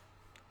Yeah.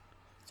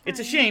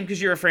 it's a shame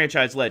because you're a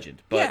franchise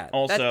legend. But yeah,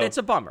 also... it's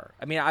a bummer.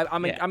 I mean,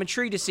 I'm Yeah.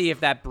 intrigued to see if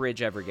that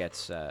bridge ever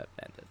gets ended.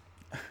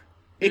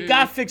 It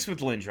got fixed with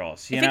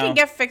Lindros, If it can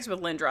get fixed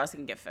with Lindros, it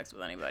can get fixed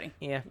with anybody.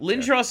 Yeah.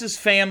 Lindros's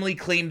family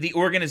claimed the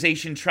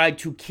organization tried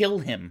to kill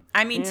him.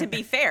 I mean, to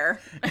be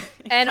fair.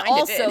 And Kinda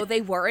also, did.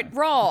 they weren't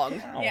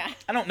wrong. Yeah.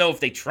 I don't know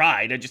if they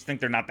tried. I just think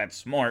they're not that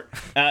smart.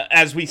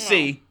 As we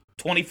see,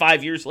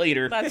 25 years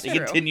later, That's they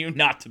true. continue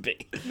not to be.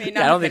 May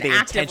not I don't have think been they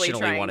actively intentionally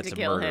trying wanted to to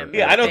kill murder him. him.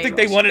 Yeah, I don't think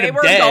they wanted They him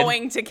were dead.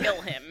 going to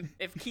kill him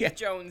if Keith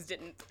Jones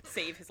didn't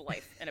save his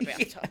life in a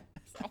bathtub.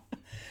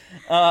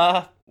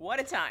 So.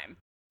 What a time.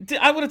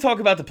 I want to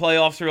talk about the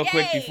playoffs real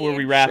quick Yay! before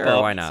we wrap Sure,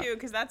 up. why not? Too,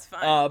 because that's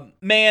fun.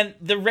 Man,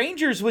 the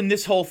Rangers, when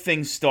this whole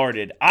thing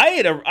started,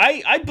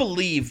 I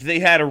believed they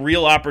had a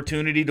real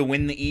opportunity to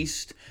win the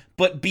East,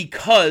 but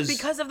because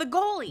of the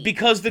goalie.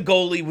 because the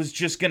goalie was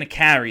just going to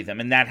carry them,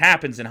 and that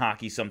happens in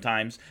hockey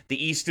sometimes.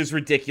 The East is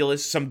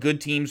ridiculous. Some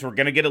good teams were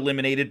going to get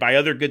eliminated by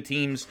other good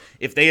teams.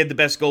 If they had the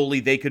best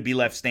goalie, they could be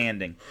left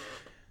standing.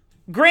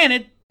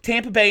 Granted,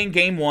 Tampa Bay in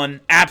Game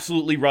 1,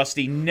 absolutely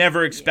rusty.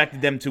 Never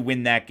expected them to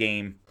win that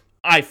game.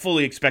 I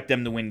fully expect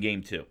them to win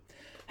Game 2.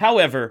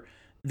 However,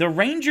 the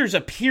Rangers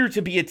appear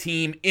to be a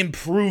team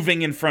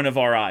improving in front of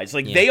our eyes.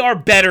 Like, they are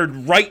better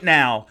right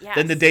now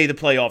than the day the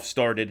playoffs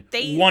started.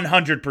 They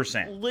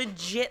 100%.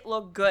 legit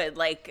look good.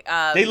 Like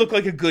They look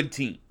like a good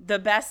team. the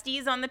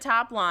besties on the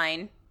top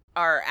line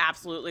are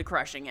absolutely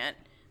crushing it.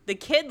 The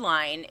kid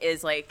line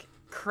is like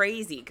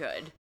crazy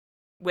good,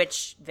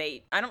 which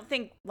I don't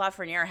think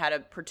Lafreniere had a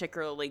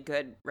particularly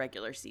good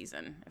regular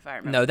season, if I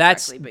remember No,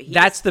 that's correctly. But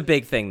that's the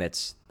big thing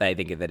that I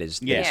think that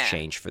is Yeah.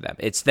 changed for them.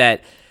 It's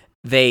that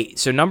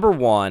so number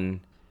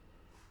one,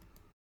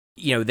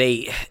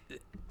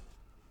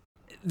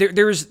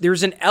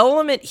 there's an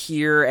element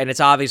here, and it's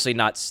obviously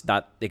not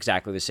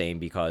exactly the same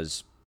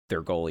because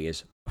their goalie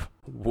is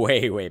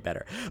way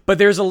better. But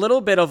there's a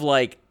little bit of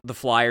like the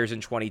Flyers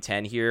in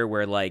 2010 here,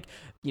 where like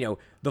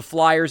the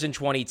Flyers in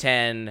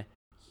 2010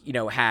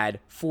 had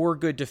 4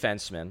 good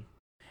defensemen,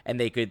 and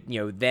they could,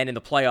 then in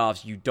the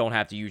playoffs, you don't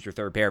have to use your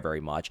third pair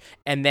very much.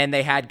 And then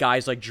they had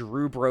guys like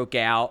Giroux broke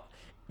out,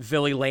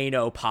 Ville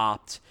Leno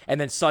popped, and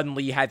then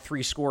suddenly you had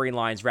 3 scoring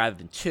lines rather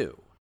than 2.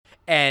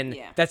 And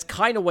that's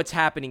kind of what's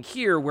happening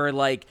here, where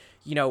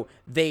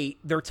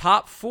their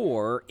top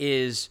 4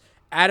 is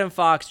Adam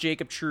Fox,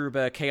 Jacob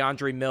Trouba,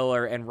 Keandre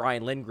Miller, and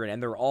Ryan Lindgren,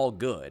 and they're all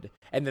good.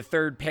 And the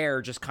third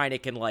pair just kind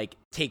of can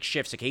take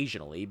shifts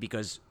occasionally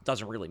because it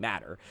doesn't really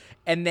matter.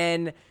 And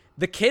then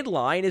the kid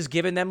line is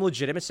giving them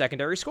legitimate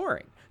secondary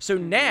scoring. So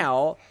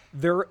now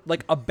they're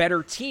a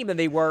better team than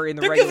they were in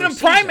the regular season. They're giving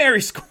them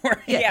primary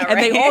scoring. Yeah, And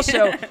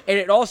right.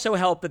 it also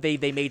helped that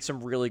they made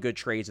some really good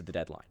trades at the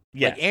deadline.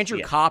 Yes, Andrew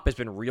Kopp has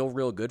been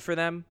real good for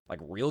them.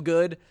 Real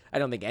good. I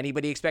don't think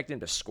anybody expected him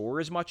to score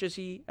as much as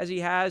he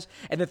has.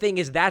 And the thing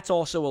is, that's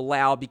also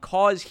allowed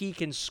because he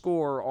can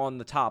score on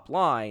the top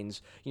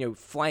lines,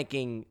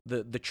 flanking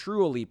the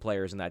true elite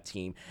players in that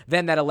team.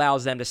 Then that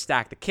allows them to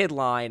stack the kid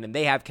line, and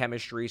they have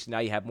chemistry, so now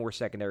you have more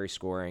secondary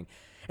scoring.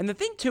 And the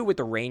thing, too, with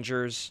the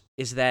Rangers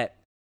is that,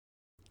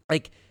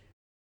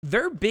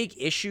 their big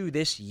issue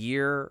this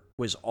year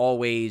was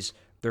always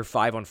their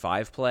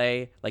 5-on-5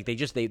 play.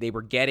 They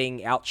were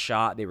getting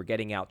outshot, they were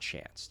getting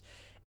outchanced.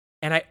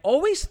 And I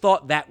always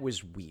thought that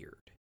was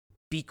weird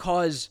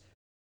because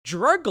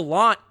Gerard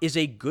Gallant is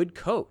a good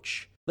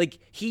coach.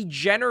 He,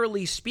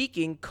 generally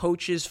speaking,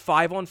 coaches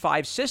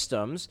 5-on-5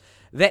 systems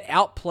that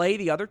outplay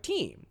the other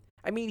team.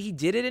 I mean, he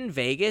did it in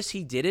Vegas.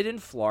 He did it in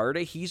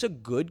Florida. He's a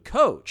good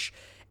coach.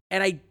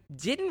 And I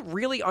didn't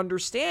really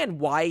understand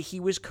why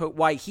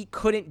why he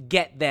couldn't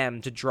get them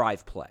to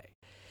drive play.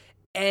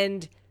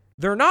 And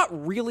they're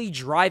not really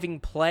driving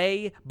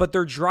play, but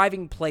they're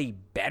driving play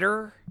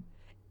better.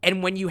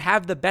 And when you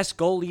have the best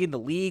goalie in the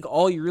league,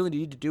 all you really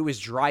need to do is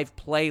drive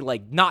play,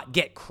 not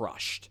get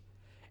crushed.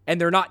 And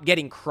they're not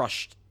getting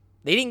crushed.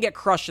 They didn't get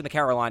crushed in the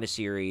Carolina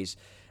series.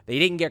 They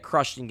didn't get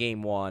crushed in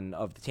Game 1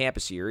 of the Tampa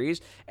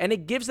series, and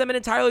it gives them an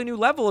entirely new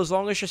level as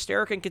long as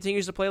Shesterkin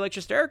continues to play like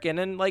Shesterkin,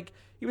 and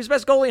he was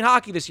best goalie in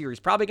hockey this year. He's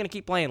probably going to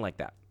keep playing like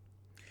that.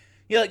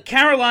 Yeah,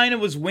 Carolina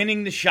was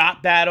winning the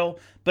shot battle,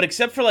 but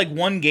except for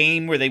one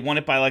game where they won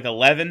it by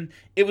 11,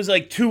 it was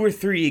 2 or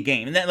 3 a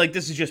game, and that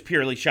this is just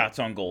purely shots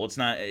on goal. It's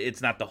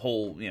not the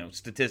whole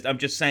statistic. I'm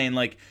just saying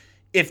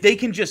if they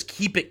can just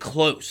keep it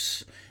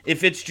close,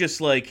 if it's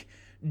just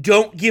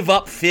don't give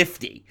up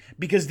 50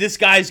 because this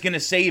guy's going to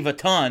save a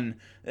ton.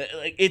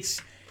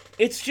 It's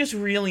just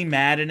really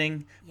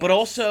maddening. Yes. But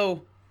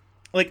also,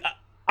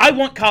 I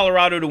want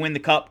Colorado to win the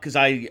Cup because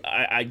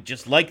I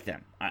just like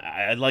them.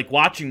 I like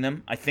watching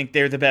them. I think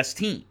they're the best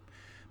team.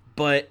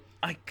 But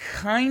I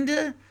kind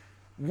of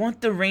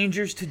want the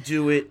Rangers to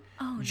do it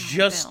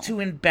to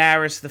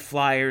embarrass the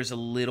Flyers a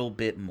little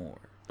bit more.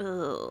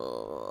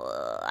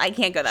 I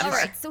can't go that far. All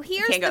right, so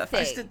here's the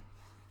thing.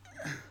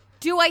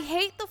 Do I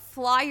hate the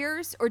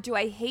Flyers or do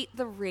I hate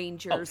the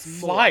Rangers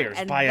more? Flyers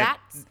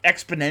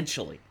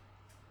exponentially.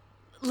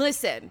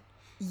 Listen,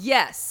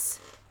 yes,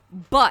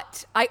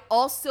 but I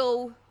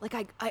also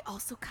I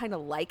also kind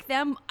of like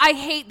them. I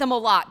hate them a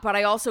lot, but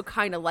I also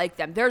kind of like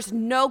them. There's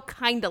no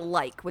kind of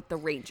with the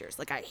Rangers.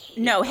 I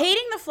hate them.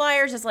 Hating the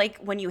Flyers is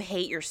when you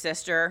hate your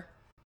sister,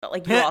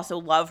 but you also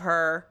love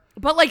her.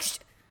 But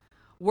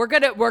we're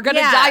gonna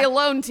die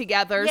alone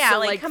together. Yeah,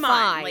 so come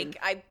fine.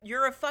 on,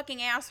 you're a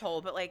fucking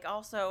asshole. But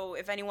also,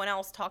 if anyone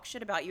else talks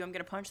shit about you, I'm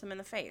gonna punch them in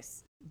the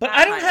face. But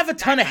I don't have a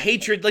ton of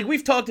hatred.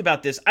 We've talked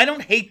about this. I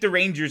don't hate the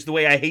Rangers the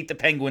way I hate the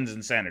Penguins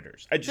and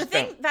Senators. I just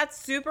don't. The thing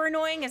that's super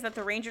annoying is that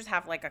the Rangers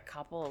have a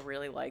couple of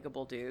really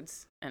likable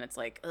dudes, and it's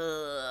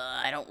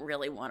I don't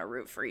really want to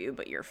root for you,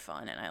 but you're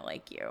fun and I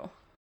like you.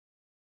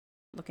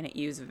 Looking at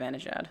you,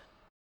 Zibanejad.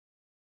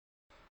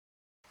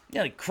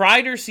 Yeah,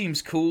 Kreider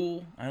seems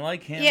cool. I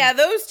like him. Yeah,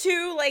 those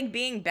two,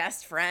 being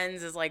best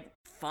friends is,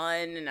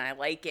 fun, and I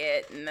like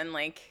it. And then,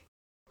 I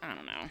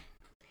don't know.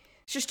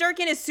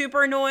 Shesterkin is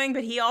super annoying,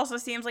 but he also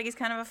seems like he's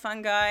kind of a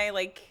fun guy,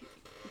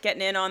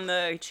 getting in on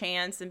the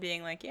chance and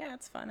being yeah,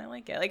 it's fun. I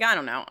like it. I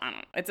don't know.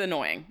 It's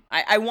annoying.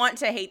 I want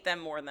to hate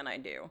them more than I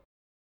do.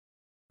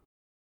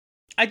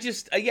 I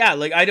just,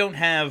 I don't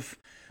have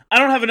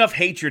enough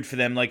hatred for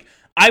them.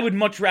 I would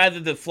much rather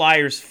the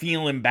Flyers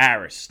feel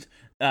embarrassed.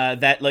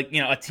 That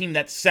a team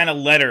that sent a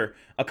letter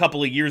a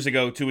couple of years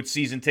ago to its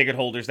season ticket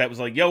holders that was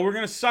yo, we're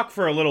going to suck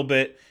for a little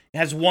bit,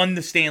 has won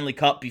the Stanley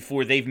Cup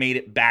before they've made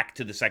it back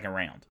to the second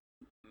round.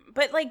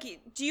 But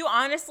do you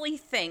honestly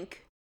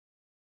think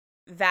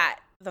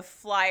that the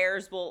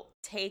Flyers will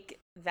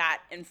take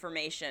that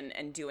information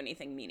and do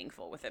anything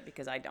meaningful with it?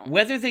 Because I don't.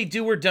 Whether they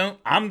do or don't,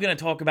 I'm going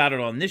to talk about it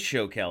on this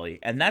show, Kelly,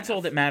 and that's all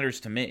that matters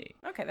to me.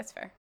 Okay, that's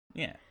fair.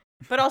 Yeah.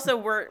 But also,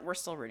 we're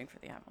still rooting for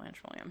the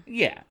Avalanche, William.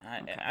 Yeah,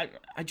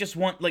 I just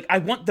want I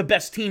want the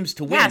best teams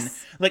to win.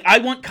 Yes. I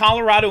want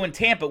Colorado and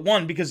Tampa,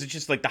 one, because it's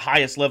just the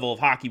highest level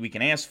of hockey we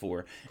can ask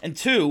for, and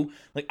two,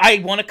 I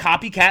want a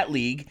copycat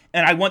league,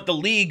 and I want the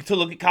league to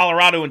look at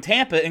Colorado and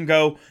Tampa and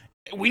go,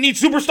 we need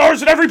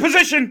superstars at every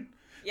position.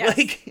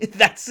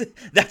 Yes.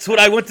 That's what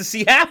I want to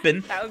see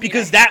happen,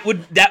 because nice.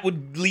 that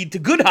would lead to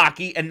good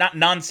hockey and not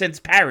nonsense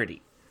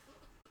parody.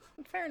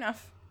 Fair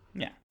enough.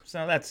 Yeah,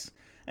 so that's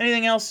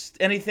Anything else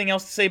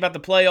to say about the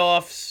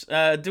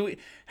playoffs?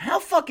 How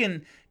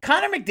fucking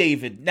Connor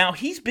McDavid, now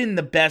he's been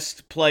the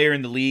best player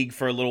in the league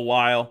for a little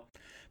while,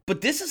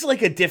 but this is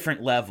like a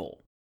different level.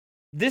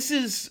 This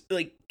is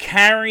like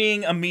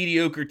carrying a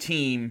mediocre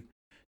team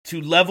to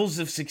levels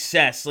of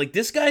success. Like,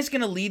 this guy's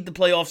going to lead the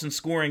playoffs in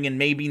scoring and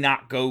maybe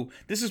not go.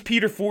 This is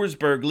Peter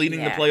Forsberg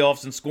leading the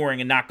playoffs in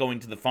scoring and not going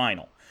to the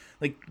final.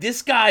 Like,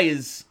 this guy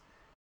is...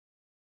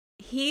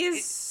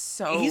 He's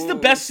the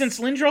best since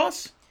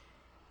Lindros?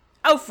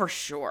 Oh, for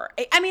sure.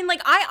 I mean,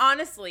 like, I'm,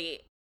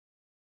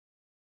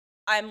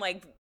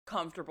 like,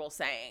 comfortable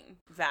saying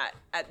that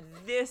at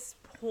this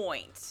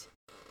point,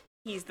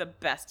 he's the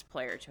best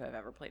player to have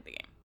ever played the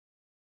game.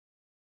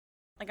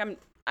 Like,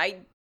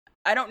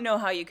 I don't know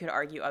how you could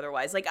argue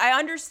otherwise. Like, I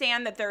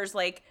understand that there's,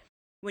 like,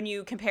 when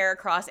you compare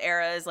across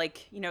eras,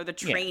 like, you know, the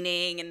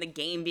training and the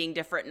game being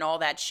different and all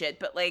that shit,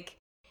 but, like,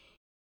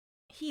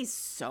 he's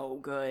so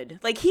good.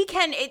 Like, he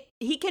can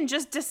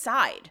just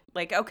decide,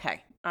 like,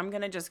 okay, I'm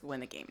gonna just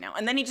win the game now.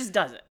 And then he just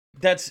does it.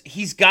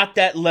 He's got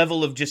that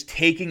level of just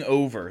taking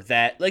over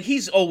that, like,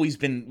 he's always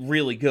been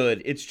really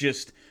good. It's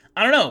just,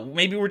 I don't know,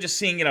 maybe we're just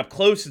seeing it up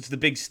close. It's the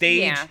big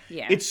stage.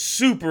 Yeah. It's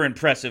super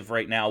impressive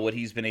right now what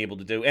he's been able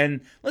to do. And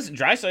listen,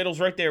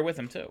 Draisaitl's right there with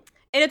him too.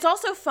 And it's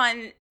also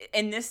fun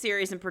in this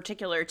series in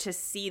particular to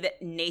see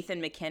that Nathan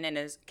MacKinnon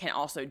can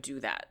also do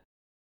that.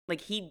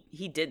 Like, he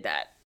did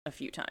that a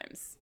few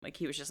times. Like,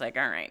 he was just like,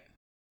 all right,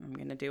 I'm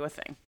going to do a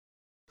thing.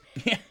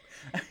 Yeah.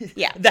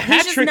 The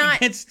hat trick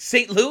against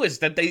St. Louis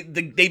that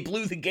they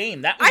blew the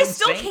game. That was I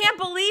insane. still can't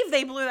believe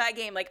they blew that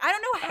game. Like, I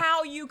don't know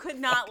how you could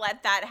not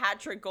let that hat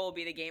trick goal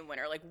be the game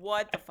winner. Like,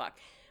 what the fuck?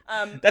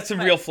 That's some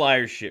real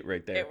Flyers shit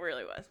right there. It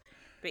really was.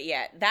 But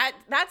yeah,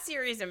 that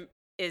series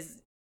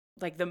is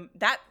like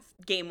that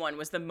game one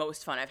was the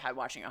most fun I've had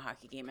watching a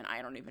hockey game, and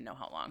I don't even know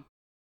how long.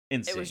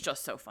 Insane. It was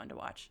just so fun to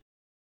watch.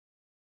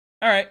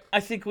 All right, I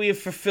think we have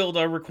fulfilled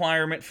our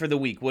requirement for the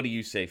week. What do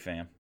you say,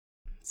 fam?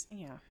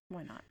 Yeah,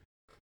 why not?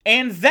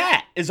 And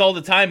that is all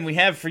the time we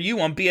have for you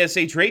on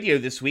BSH Radio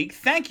this week.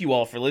 Thank you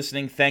all for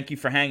listening. Thank you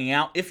for hanging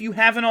out. If you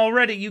haven't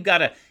already, you got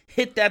to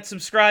hit that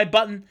subscribe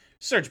button.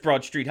 Search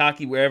Broad Street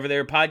Hockey wherever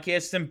there are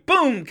podcasts, and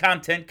boom,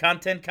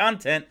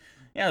 content.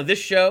 You know, this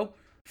show,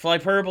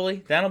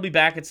 Flyperbole, that'll be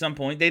back at some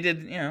point. They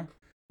did, you know.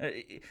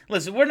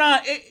 Listen,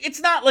 it's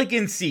not like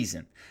in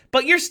season,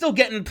 but you're still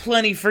getting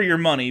plenty for your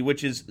money,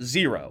 which is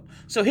 0.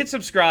 So hit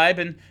subscribe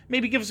and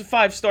maybe give us a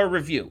 5-star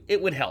review.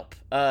 It would help.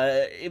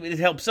 It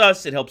helps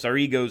us. It helps our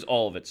egos,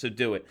 all of it. So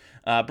do it.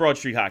 Broad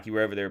Street Hockey,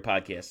 wherever there are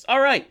podcasts.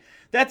 All right,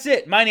 that's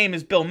it. My name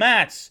is Bill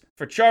Matz.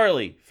 For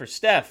Charlie, for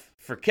Steph,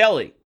 for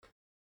Kelly.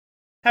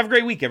 Have a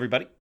great week,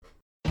 everybody.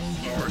 Are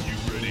you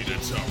ready to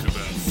talk about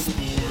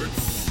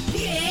sports?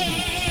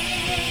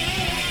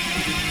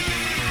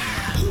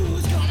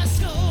 Who's gonna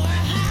score a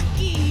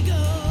hockey goal?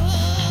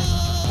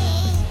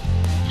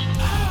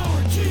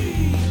 Our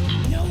team.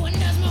 No one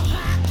does more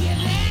hockey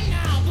than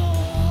our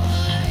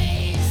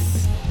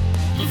boys.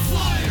 The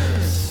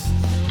Flyers.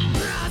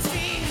 Broad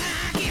Street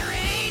Hockey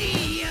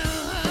Radio.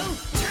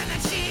 Turn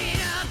that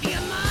shit up, you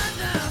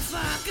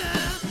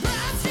motherfucker.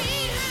 Broad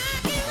Street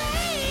Hockey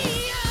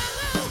Radio.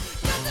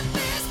 Got the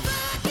best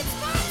fucking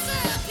sports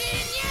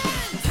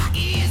opinions.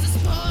 Hockey is a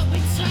sport we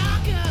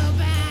talk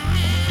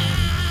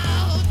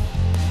about.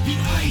 The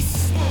ice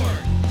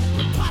sport.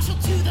 We're partial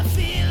to the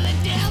feeling.